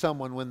message to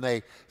someone when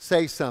they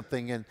say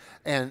something,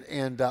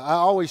 and I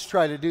always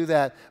try to do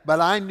that, but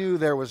I knew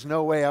there was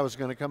no way I was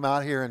going to come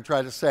out here and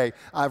try to say,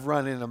 I've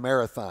run in a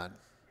marathon.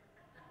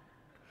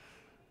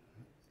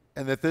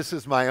 And that this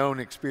is my own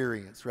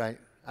experience, right?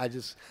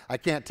 I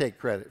can't take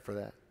credit for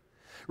that.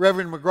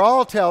 Reverend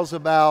McGraw tells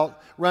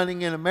about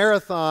running in a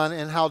marathon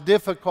and how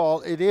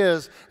difficult it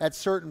is at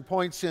certain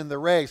points in the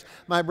race.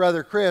 My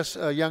brother Chris,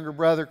 younger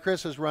brother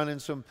Chris, is running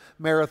some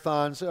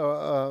marathons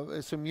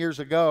some years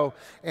ago,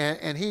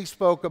 and he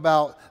spoke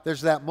about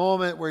there's that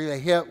moment where they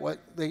hit what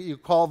you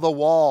call the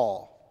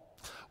wall,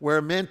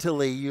 where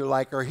mentally you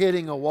like are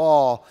hitting a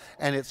wall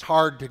and it's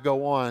hard to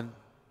go on.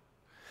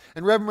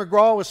 And Reverend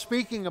McGraw was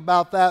speaking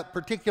about that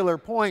particular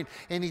point,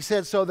 and he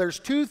said, so there's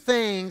two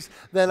things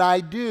that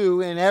I do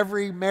in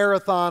every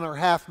marathon or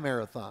half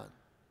marathon.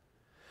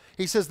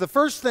 He says, the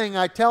first thing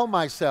I tell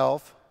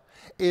myself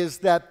is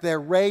that the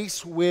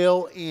race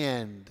will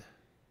end.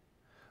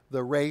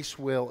 The race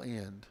will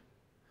end.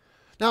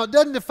 Now, it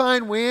doesn't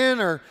define when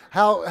or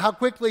how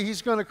quickly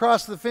he's going to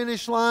cross the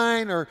finish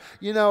line, or,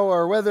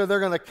 or whether they're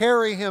going to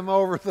carry him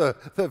over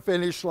the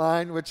finish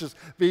line, which is,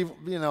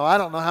 I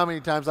don't know how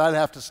many times I'd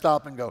have to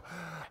stop and go,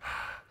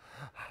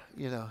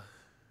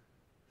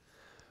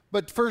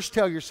 But first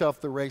tell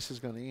yourself the race is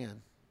going to end.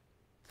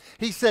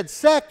 He said,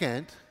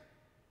 second,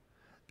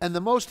 and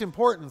the most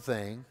important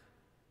thing,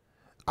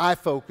 I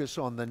focus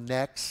on the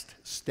next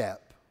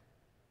step.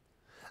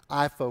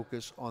 I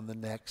focus on the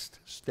next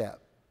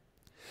step.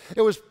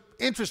 It was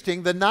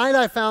interesting. The night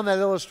I found that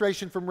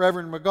illustration from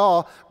Reverend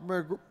McGraw,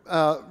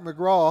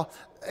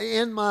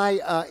 in my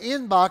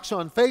inbox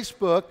on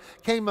Facebook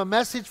came a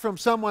message from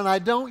someone I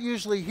don't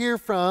usually hear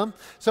from,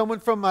 someone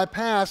from my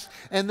past,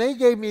 and they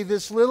gave me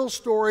this little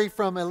story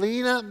from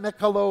Elena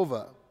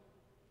Mikalova.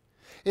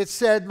 It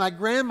said, my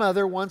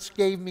grandmother once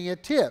gave me a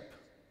tip.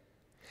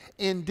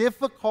 In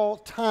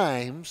difficult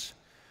times,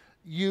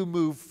 you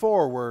move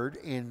forward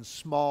in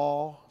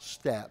small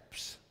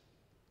steps.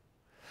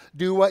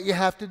 Do what you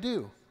have to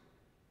do,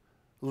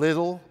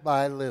 little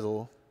by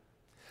little.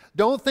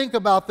 Don't think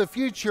about the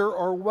future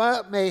or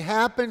what may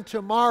happen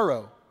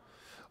tomorrow.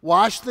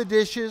 Wash the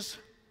dishes,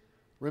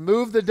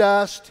 remove the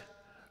dust,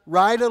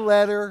 write a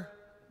letter,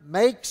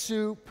 make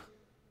soup.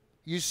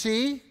 You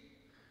see,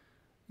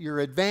 you're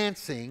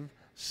advancing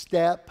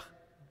step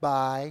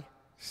by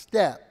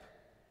step.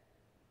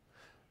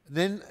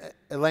 Then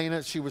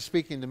Elena, she was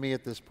speaking to me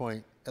at this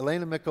point.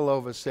 Elena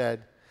Mikalova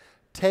said,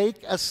 take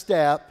a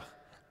step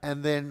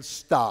and then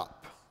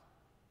stop.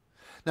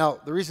 Now,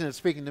 the reason it's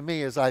speaking to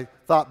me is I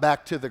thought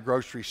back to the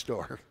grocery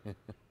store.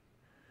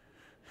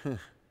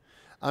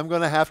 I'm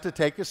going to have to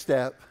take a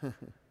step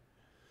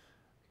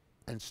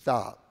and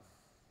stop.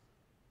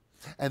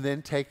 And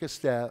then take a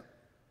step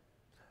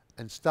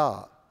and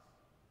stop.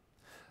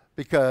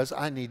 Because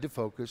I need to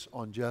focus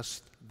on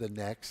just the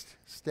next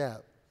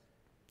step.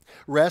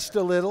 Rest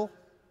a little.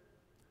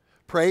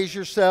 Praise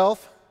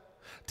yourself.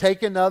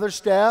 Take another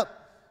step.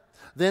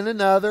 Then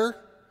another.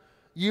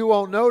 You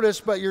won't notice,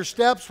 but your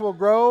steps will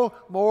grow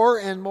more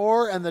and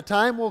more, and the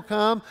time will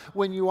come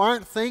when you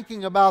aren't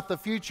thinking about the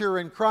future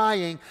and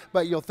crying,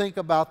 but you'll think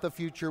about the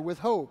future with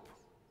hope.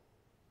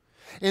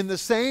 In the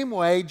same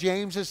way,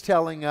 James is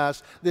telling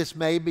us this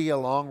may be a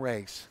long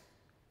race,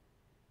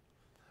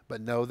 but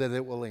know that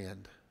it will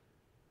end.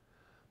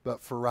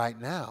 But for right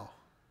now,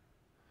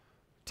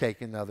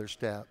 take another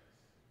step.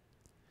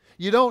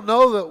 You don't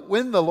know that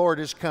when the Lord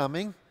is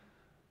coming,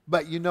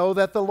 but you know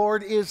that the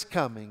Lord is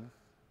coming.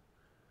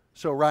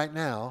 So right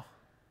now,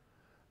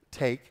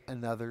 take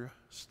another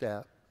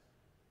step.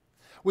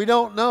 We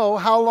don't know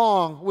how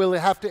long we'll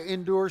have to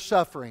endure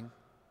suffering.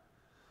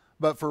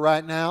 But for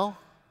right now,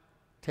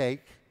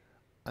 take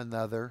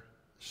another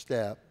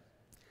step.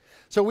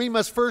 So we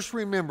must first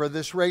remember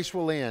this race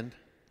will end.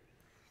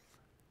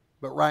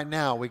 But right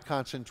now, we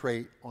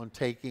concentrate on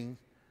taking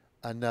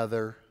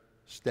another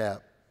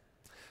step.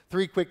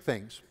 3 quick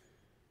things.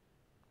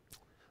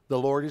 The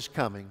Lord is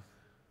coming,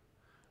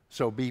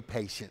 so be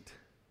patient.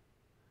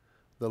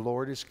 The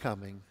Lord is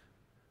coming.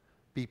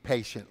 Be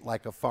patient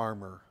like a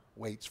farmer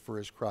waits for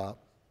his crop.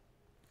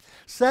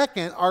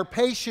 Second, our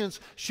patience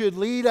should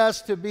lead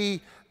us to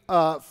be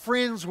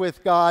friends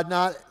with God,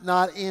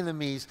 not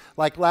enemies.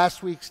 Like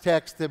last week's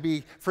text, to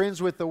be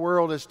friends with the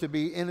world is to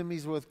be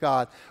enemies with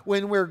God.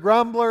 When we're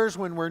grumblers,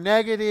 when we're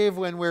negative,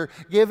 when we're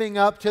giving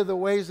up to the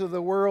ways of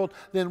the world,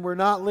 then we're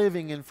not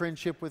living in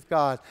friendship with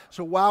God.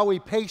 So while we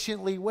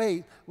patiently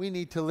wait, we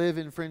need to live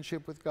in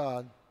friendship with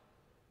God.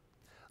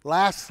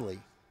 Lastly,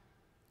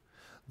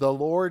 the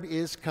Lord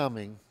is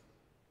coming,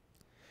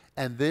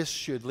 and this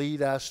should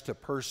lead us to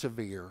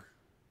persevere.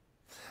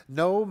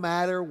 No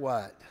matter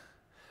what,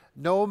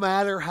 no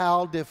matter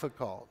how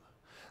difficult,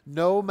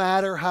 no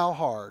matter how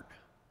hard,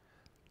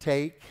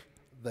 take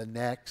the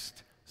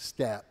next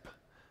step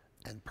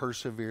and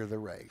persevere the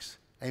race.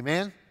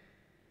 Amen?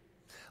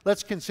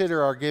 Let's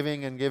consider our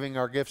giving and giving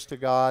our gifts to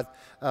God.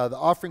 The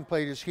offering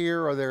plate is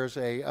here, or there's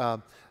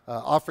a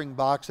offering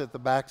box at the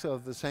back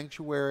of the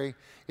sanctuary.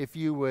 If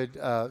you would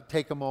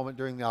take a moment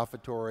during the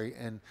offertory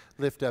and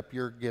lift up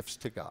your gifts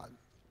to God.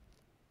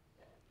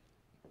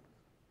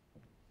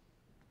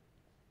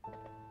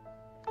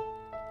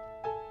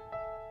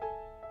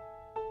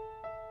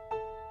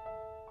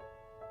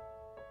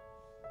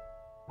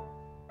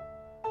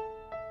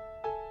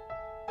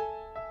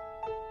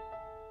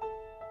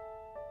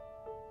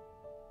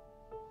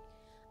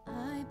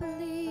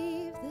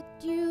 believe that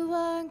you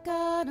are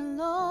God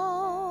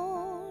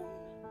alone,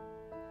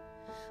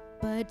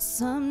 but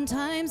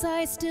sometimes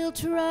I still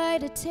try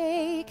to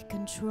take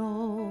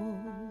control.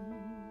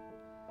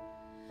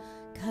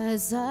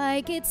 'Cause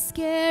I get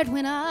scared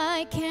when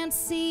I can't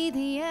see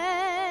the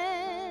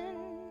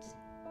end,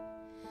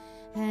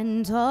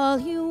 and all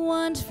you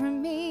want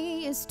from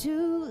me is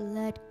to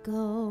let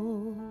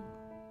go.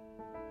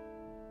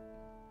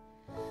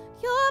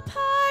 You're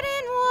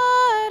parting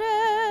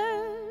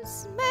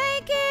waters,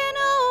 making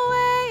a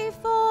way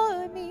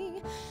for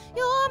me.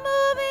 You're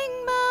moving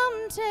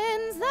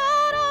mountains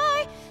that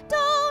I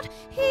don't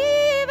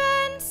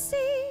even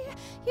see.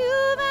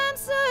 You've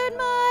answered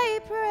my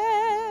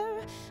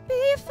prayer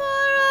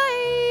before I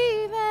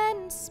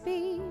even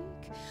speak.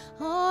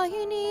 All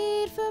you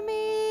need for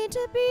me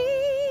to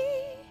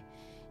be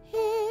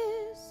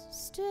is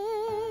still.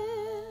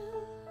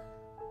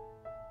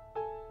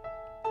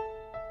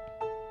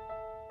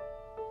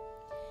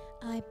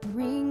 I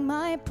bring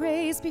my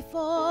praise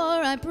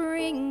before I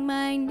bring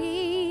my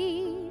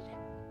need,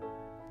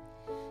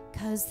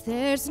 'cause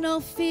there's no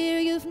fear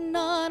you've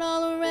not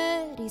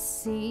already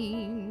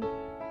seen.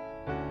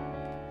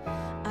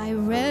 I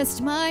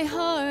rest my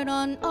heart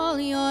on all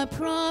your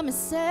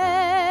promises,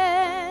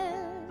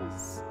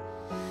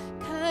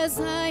 'cause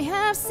I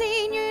have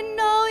seen you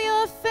know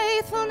your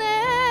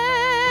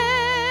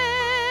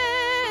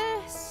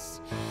faithfulness.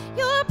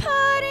 You're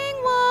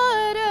parting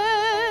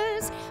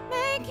waters,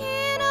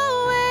 making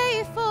a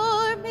way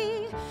for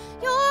me.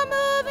 You're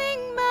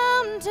moving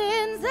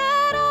mountains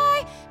that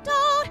I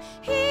don't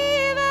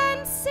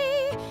even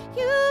see.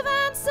 You've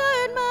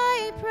answered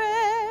my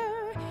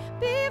prayer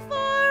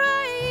before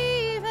I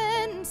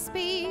even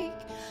speak.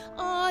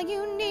 All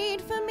you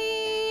need for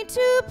me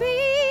to be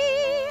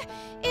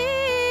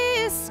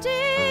is still,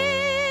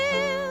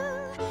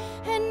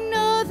 and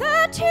know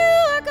that you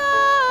are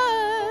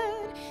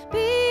God.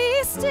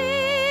 Be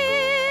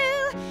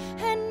still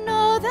and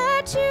know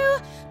that you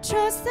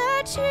trust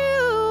that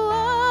you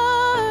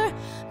are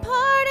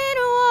parting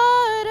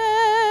waters.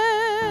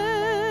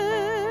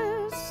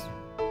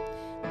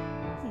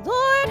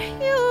 Lord,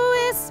 you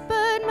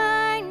whispered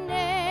my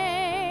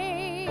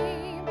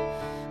name.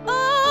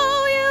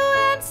 Oh, you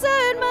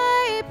answered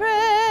my prayer.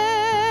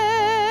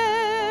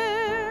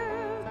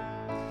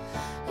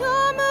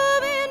 You're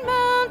moving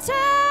mountains.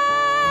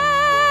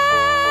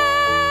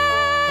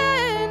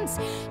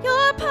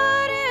 You're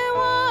parting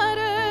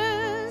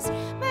waters,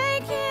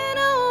 making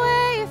a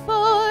way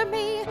for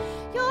me.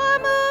 You're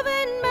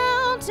moving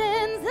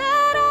mountains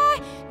that I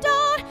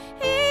don't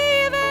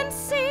even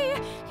see.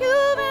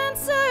 You've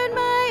answered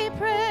my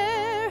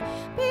prayer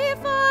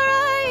before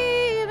I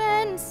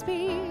even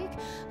speak.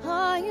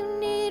 All you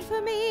need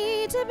for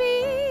me to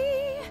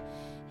be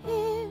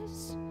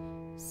is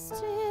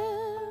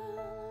still.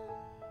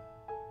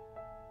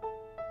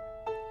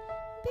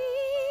 Be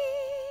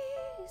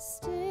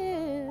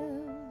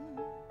still.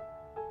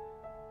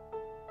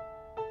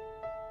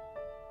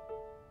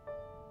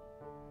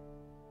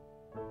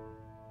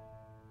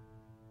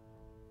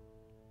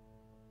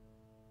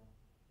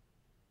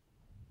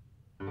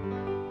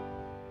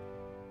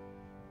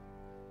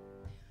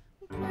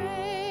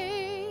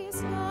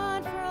 Praise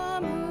God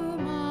from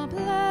whom all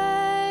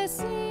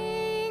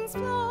blessings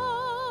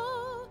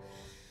flow.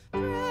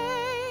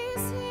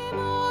 Praise Him,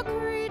 all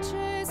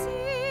creatures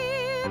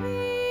here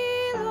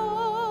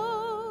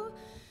below.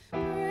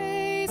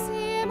 Praise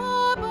Him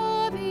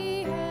above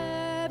the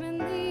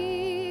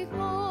heavenly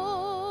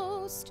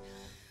host.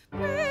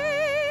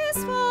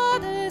 Praise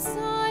Father,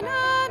 Son,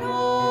 and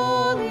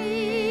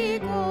Holy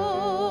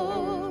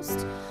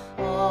Ghost.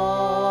 Amen.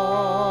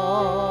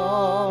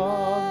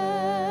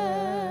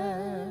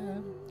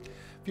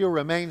 If you'll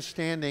remain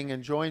standing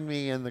and join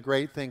me in the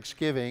great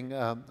Thanksgiving.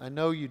 I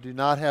know you do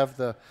not have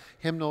the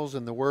hymnals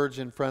and the words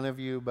in front of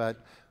you, but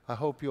I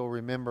hope you'll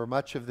remember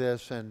much of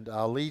this, and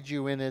I'll lead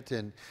you in it,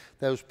 and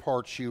those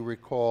parts you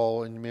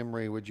recall in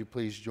memory, would you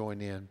please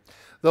join in.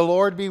 The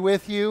Lord be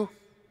with you,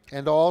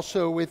 and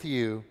also with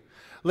you.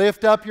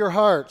 Lift up your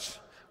hearts.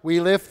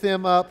 We lift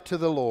them up to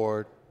the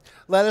Lord.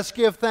 Let us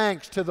give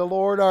thanks to the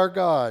Lord our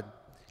God.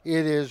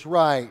 It is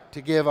right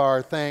to give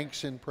our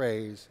thanks and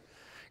praise.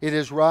 It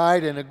is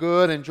right and a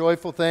good and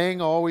joyful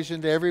thing, always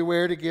and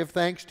everywhere, to give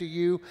thanks to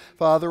you,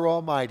 Father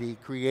Almighty,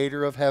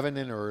 Creator of heaven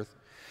and earth.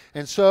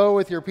 And so,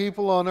 with your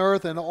people on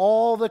earth and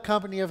all the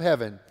company of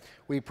heaven,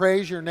 we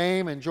praise your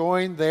name and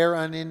join their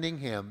unending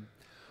hymn.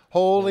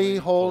 Holy,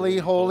 holy,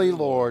 holy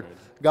Lord,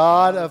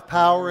 God of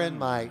power and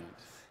might.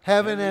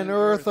 Heaven and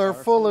earth are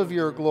full of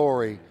your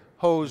glory.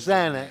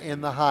 Hosanna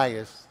in the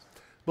highest.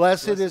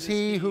 Blessed is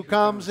he who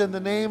comes in the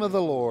name of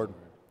the Lord.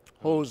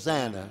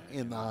 Hosanna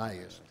in the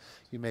highest.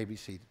 You may be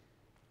seated.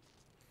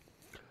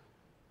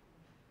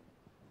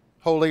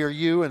 Holy are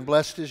you, and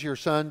blessed is your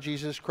Son,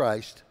 Jesus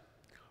Christ.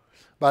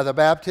 By his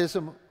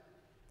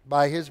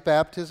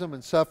baptism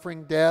and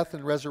suffering, death,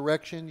 and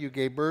resurrection, you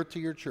gave birth to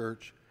your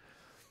church,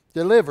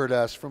 delivered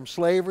us from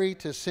slavery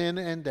to sin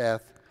and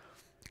death,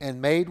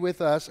 and made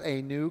with us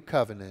a new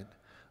covenant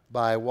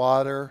by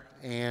water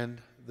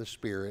and the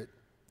Spirit.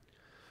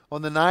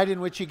 On the night in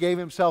which he gave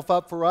himself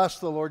up for us,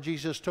 the Lord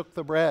Jesus took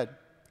the bread.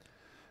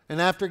 And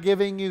after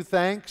giving you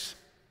thanks,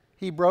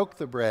 he broke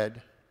the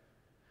bread.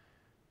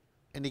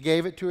 And he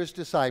gave it to his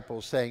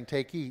disciples, saying,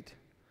 "Take, eat.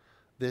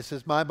 This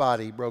is my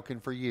body broken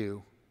for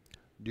you.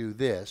 Do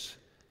this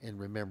in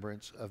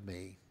remembrance of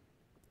me."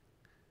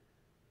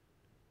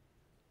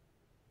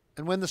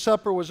 And when the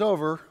supper was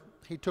over,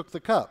 he took the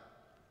cup.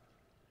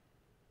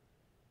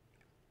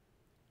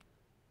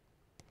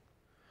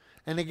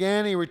 And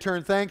again he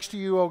returned thanks to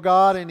you, O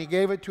God, and he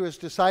gave it to his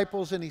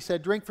disciples, and he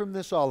said, "Drink from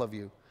this, all of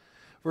you.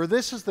 For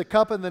this is the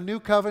cup in the new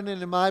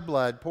covenant in my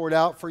blood, poured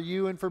out for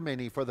you and for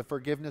many for the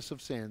forgiveness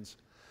of sins.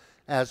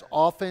 As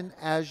often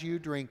as you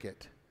drink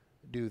it,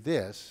 do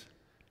this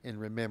in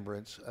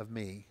remembrance of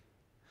me."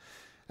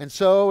 And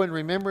so, in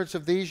remembrance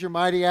of these your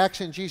mighty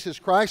acts in Jesus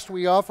Christ,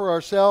 we offer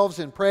ourselves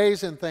in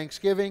praise and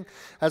thanksgiving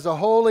as a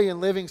holy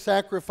and living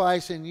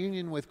sacrifice in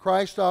union with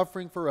Christ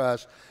offering for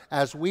us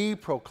as we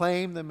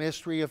proclaim the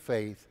mystery of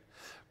faith.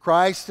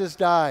 Christ has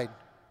died.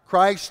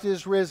 Christ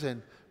is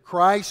risen.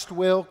 Christ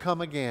will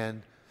come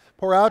again.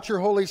 Pour out your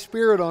Holy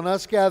Spirit on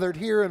us gathered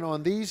here and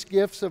on these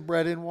gifts of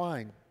bread and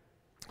wine.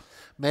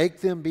 Make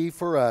them be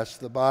for us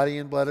the body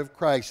and blood of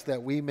Christ,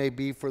 that we may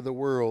be for the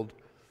world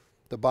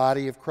the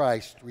body of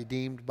Christ,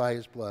 redeemed by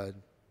his blood.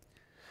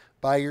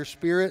 By your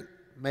Spirit,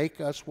 make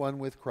us one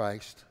with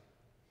Christ,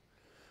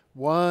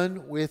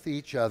 one with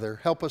each other.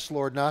 Help us,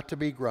 Lord, not to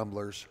be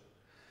grumblers,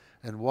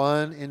 and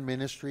one in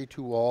ministry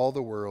to all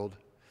the world.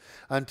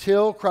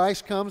 Until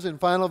Christ comes in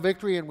final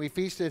victory and we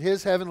feast at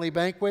his heavenly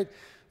banquet,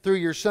 through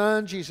your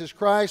Son, Jesus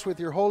Christ, with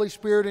your Holy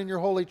Spirit in your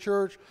holy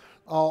church,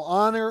 all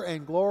honor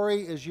and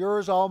glory is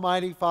yours,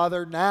 Almighty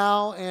Father,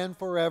 now and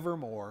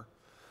forevermore.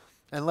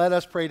 And let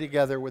us pray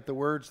together with the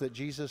words that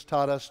Jesus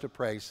taught us to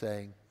pray,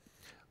 saying,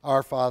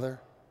 "Our Father,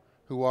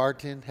 who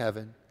art in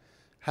heaven,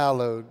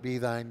 hallowed be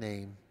thy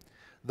name.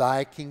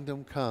 Thy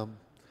kingdom come,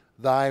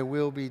 thy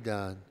will be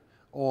done,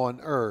 on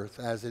earth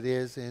as it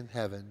is in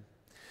heaven.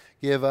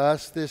 Give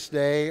us this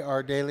day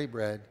our daily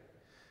bread,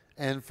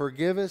 and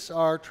forgive us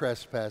our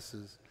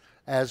trespasses,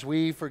 as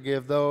we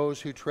forgive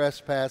those who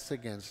trespass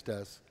against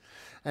us.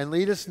 And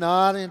lead us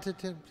not into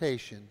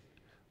temptation,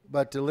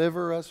 but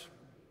deliver us.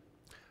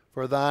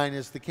 For thine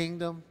is the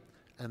kingdom,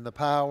 and the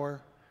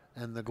power,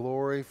 and the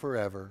glory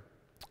forever.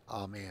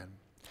 Amen."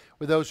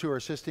 With those who are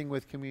assisting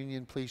with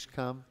communion, please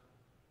come.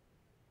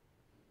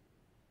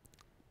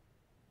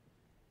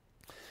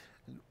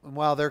 And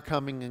while they're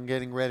coming and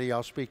getting ready,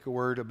 I'll speak a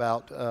word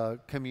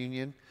about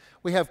communion.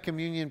 We have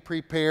communion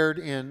prepared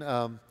in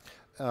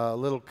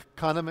little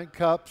condiment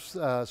cups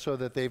so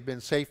that they've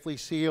been safely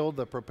sealed.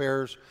 The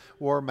preparers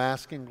wore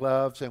masks and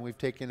gloves, and we've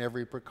taken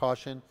every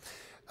precaution.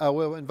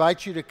 We'll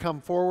invite you to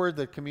come forward.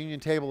 The communion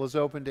table is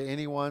open to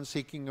anyone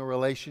seeking a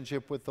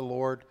relationship with the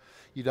Lord.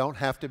 You don't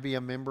have to be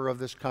a member of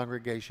this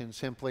congregation,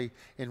 simply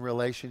in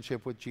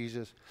relationship with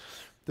Jesus.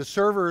 The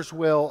servers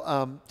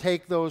will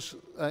take those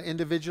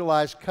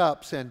individualized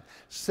cups and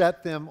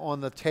set them on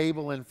the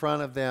table in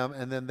front of them,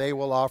 and then they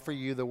will offer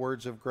you the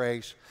words of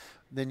grace.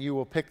 Then you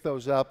will pick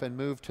those up and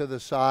move to the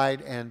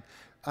side and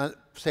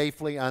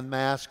safely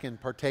unmask and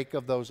partake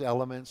of those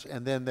elements.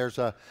 And then there's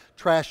a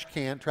trash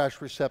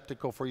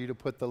receptacle for you to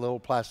put the little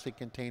plastic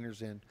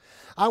containers in.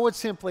 I would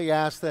simply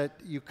ask that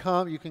you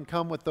can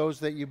come with those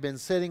that you've been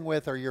sitting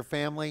with or your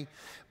family,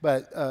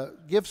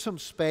 but give some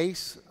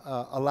space,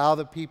 allow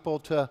the people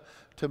to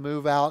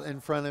move out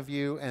in front of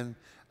you and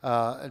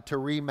to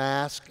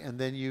remask, and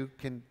then you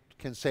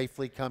can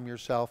safely come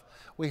yourself.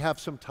 We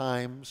have some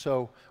time,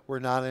 so we're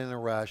not in a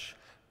rush.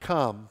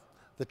 Come,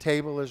 the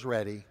table is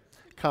ready.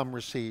 Come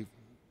receive.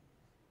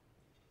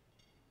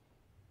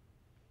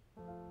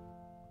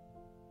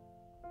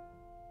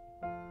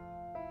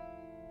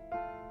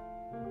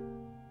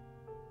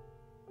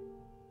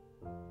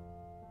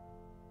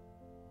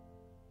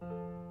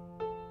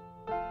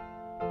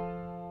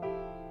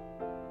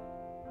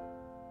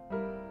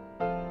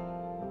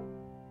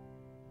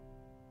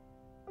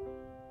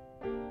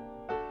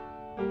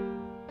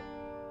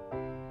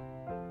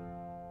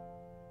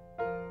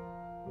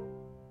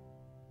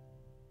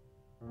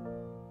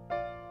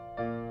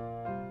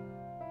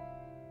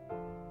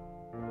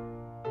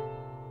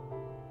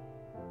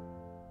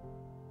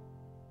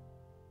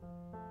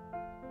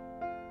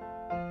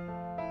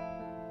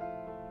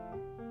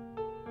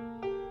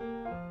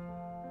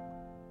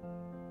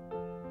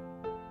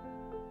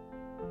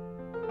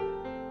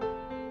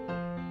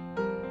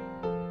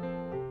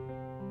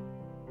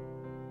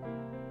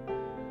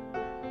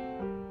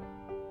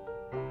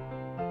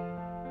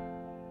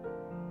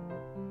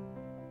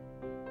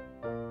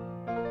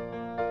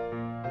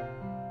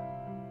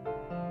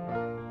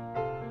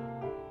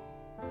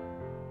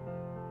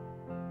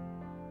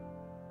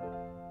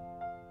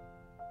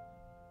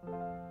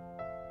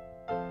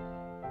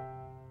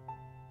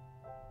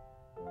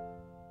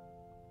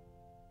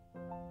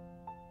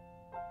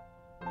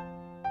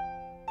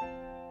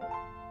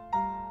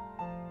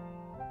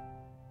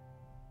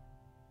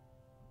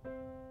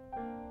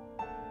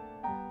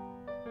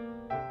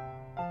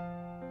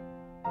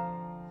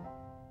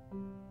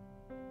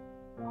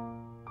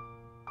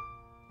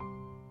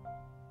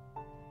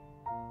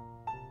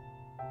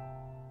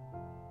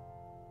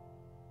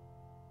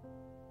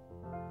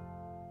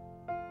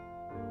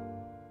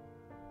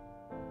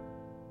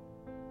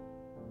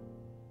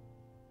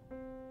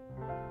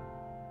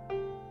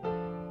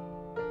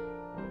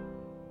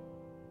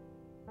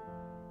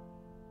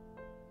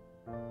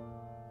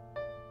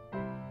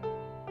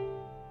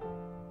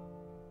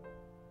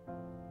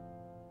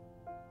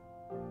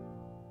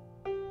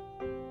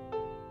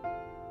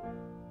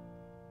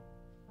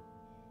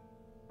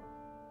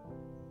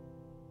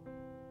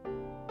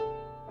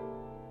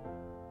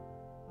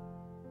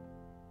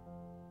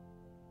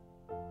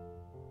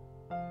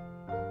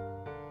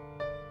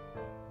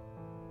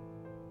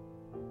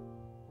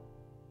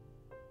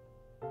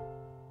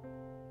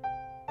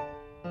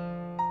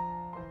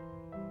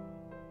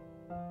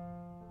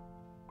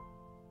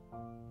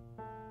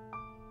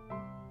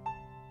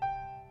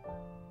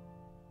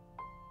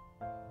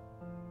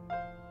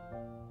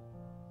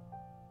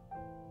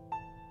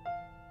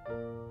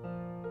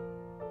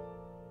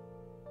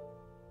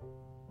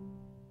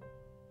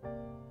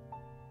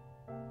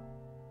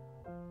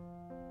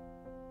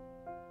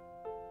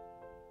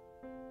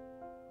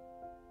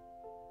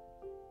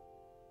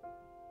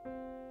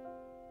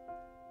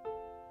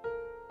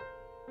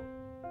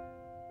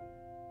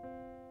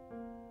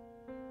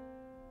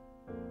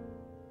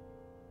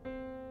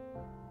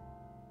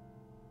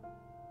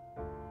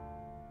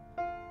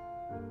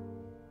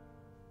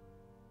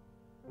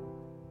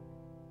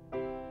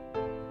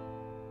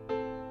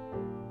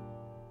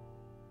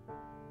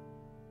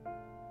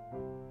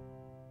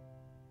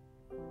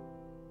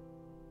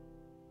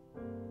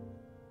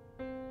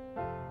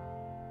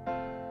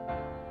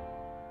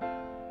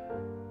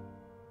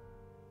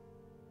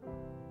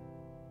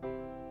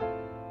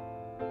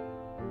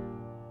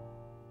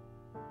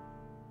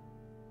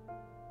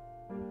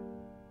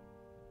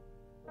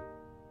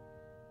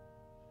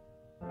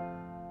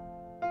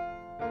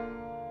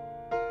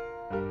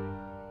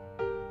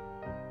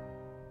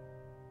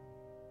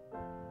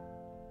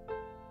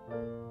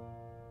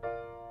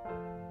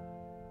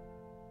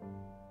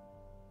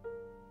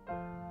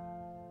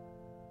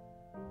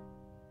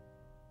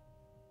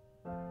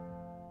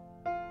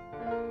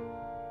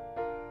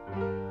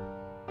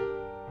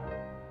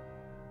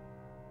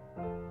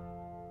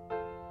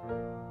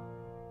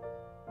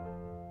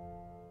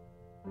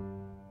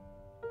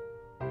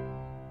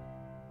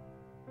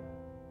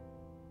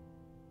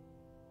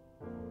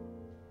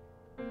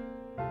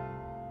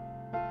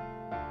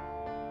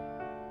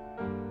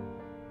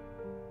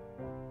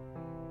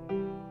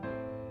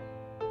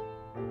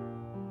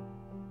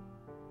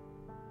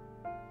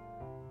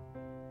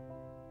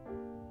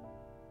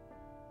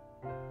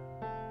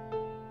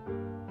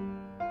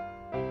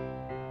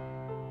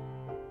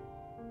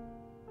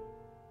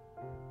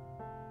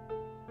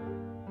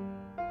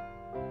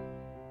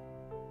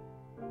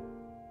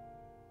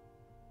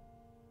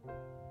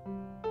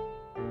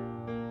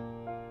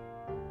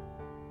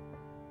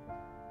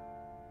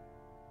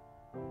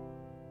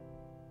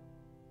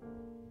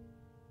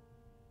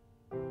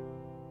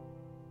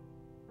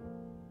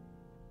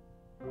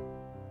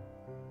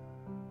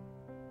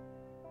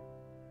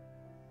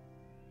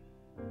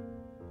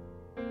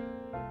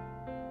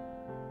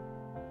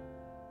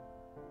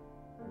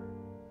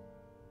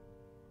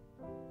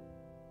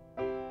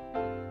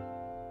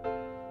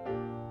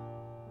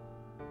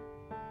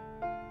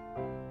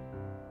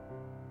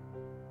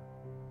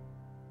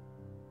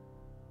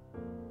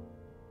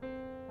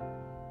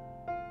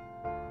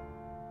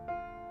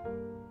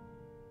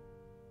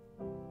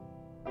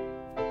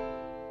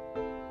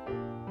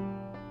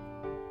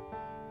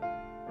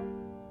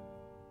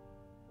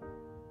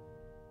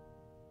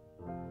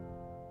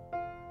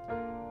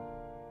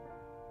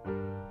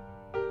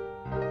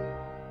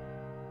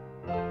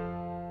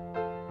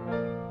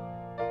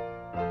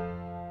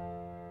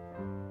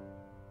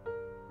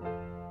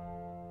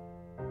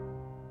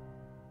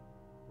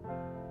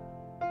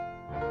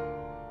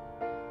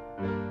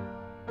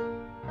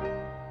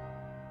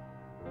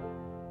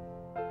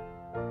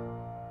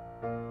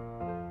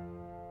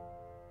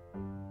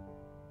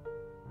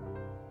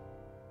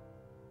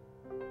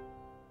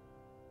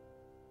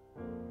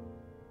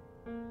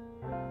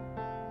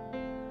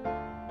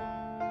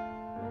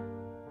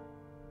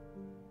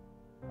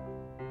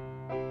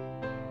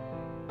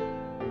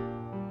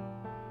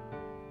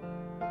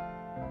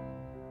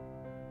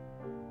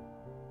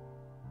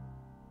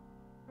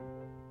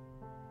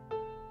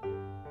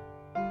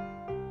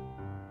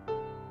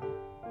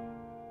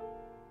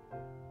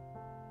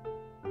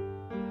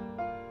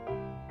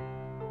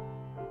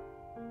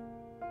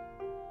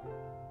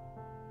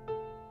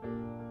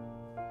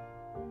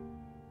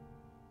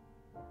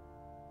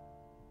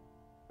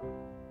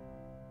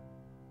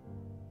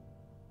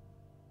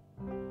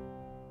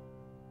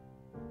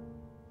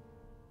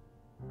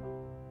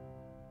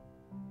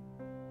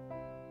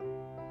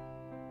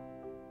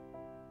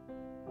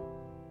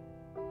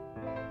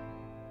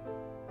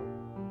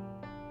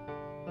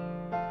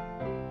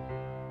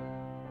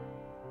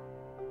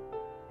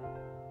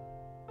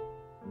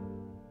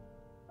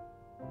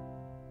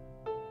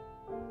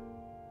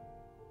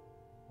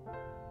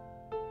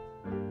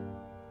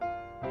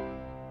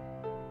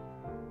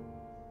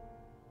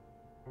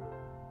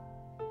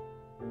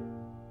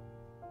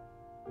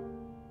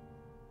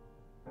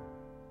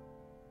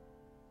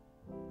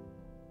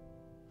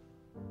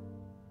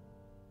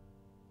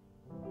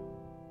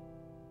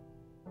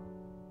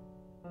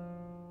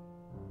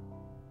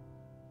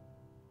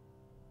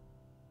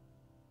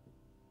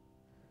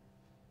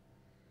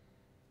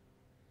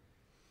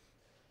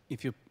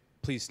 If you'll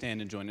please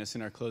stand and join us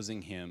in our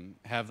closing hymn,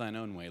 Have Thine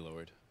Own Way,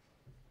 Lord.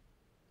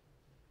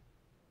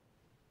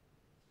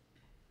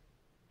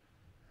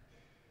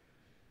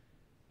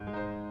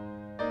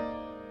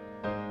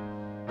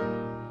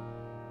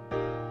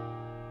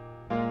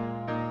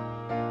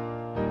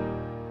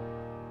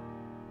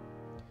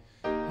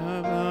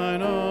 Have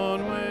thine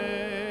own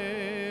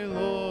way,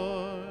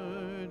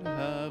 Lord,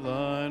 have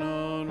thine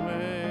own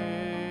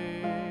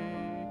way.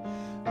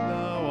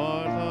 Thou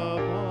art the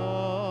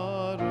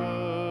potter,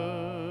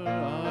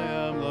 I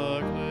am the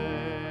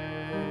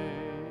clay.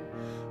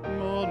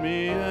 Mold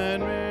me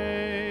and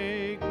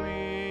make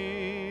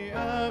me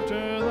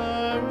after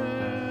thy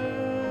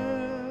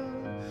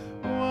will,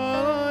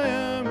 while I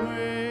am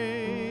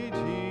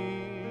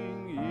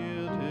waiting,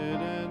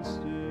 yielded and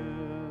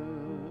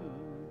still.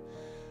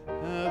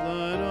 Have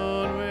thine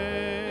own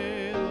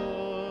way,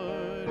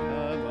 Lord,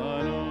 have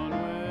thine own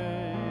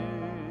way.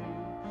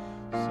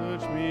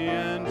 Search me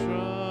and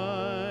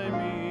try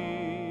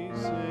me,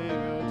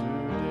 Savior,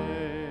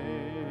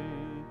 today.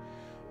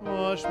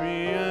 Wash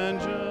me and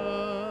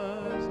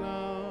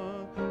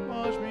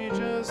wash me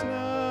just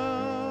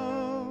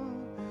now,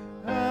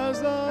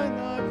 as thine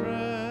thy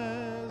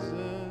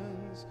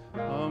presence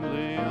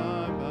humbly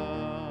I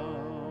bow.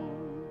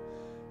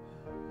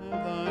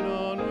 Have thine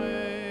own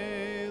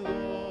way,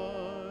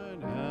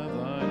 Lord, have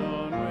thine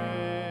own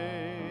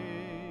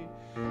way.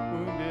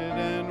 Wounded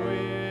and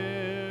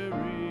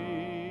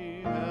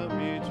weary, help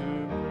me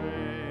to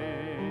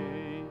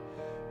pray.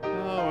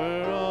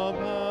 Power, all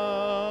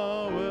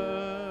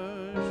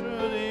power,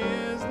 surely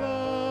is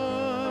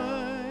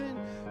thine.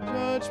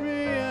 Touch me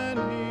and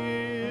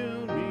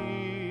heal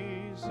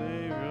me,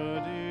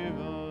 Savior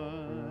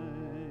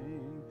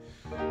divine.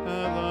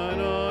 Have thine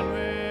own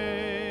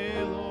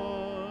way,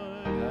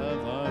 Lord,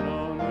 have thine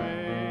own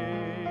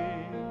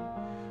way.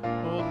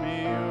 Hold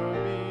me your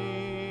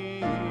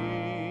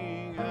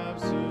being,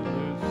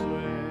 absolute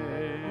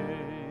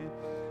sway.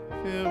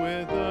 Fill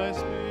with thy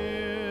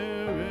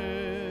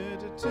spirit,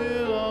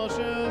 till all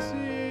shall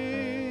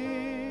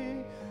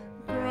see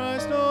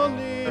Christ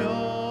only,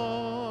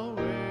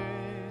 always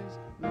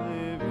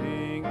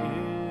living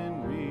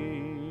in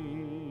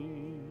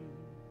me.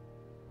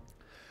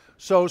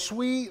 So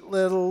sweet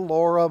little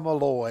Laura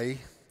Malloy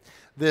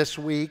this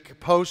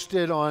week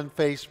posted on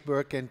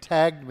Facebook and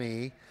tagged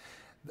me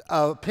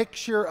a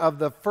picture of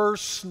the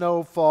first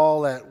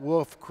snowfall at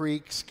Wolf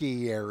Creek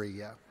ski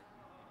area.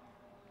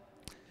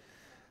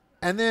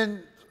 And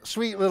then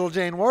sweet little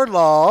Jane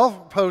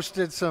Wardlaw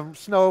posted some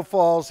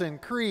snowfalls in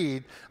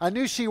Creed. I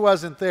knew she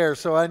wasn't there,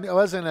 so I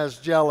wasn't as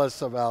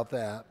jealous about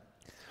that.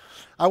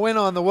 I went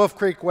on the Wolf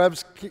Creek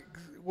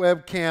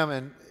webcam,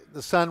 and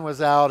the sun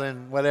was out,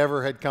 and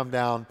whatever had come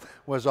down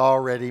was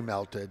already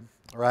melted,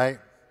 right?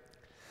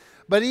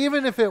 But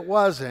even if it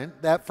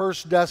wasn't, that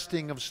first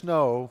dusting of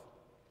snow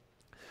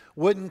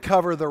wouldn't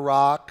cover the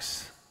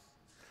rocks.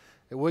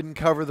 It wouldn't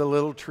cover the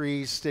little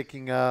trees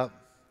sticking up.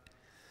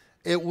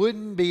 It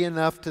wouldn't be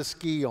enough to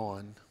ski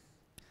on.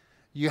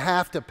 You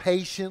have to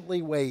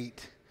patiently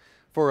wait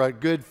for a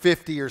good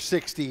 50 or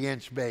 60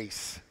 inch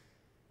base.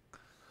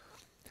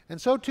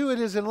 And so too it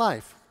is in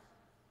life.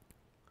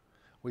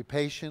 We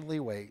patiently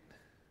wait,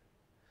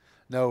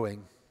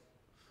 knowing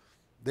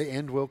the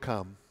end will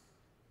come.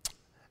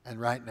 And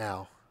right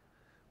now,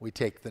 we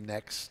take the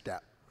next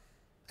step.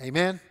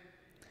 Amen?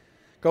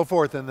 Go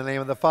forth in the name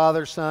of the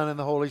Father, Son, and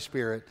the Holy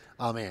Spirit.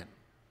 Amen.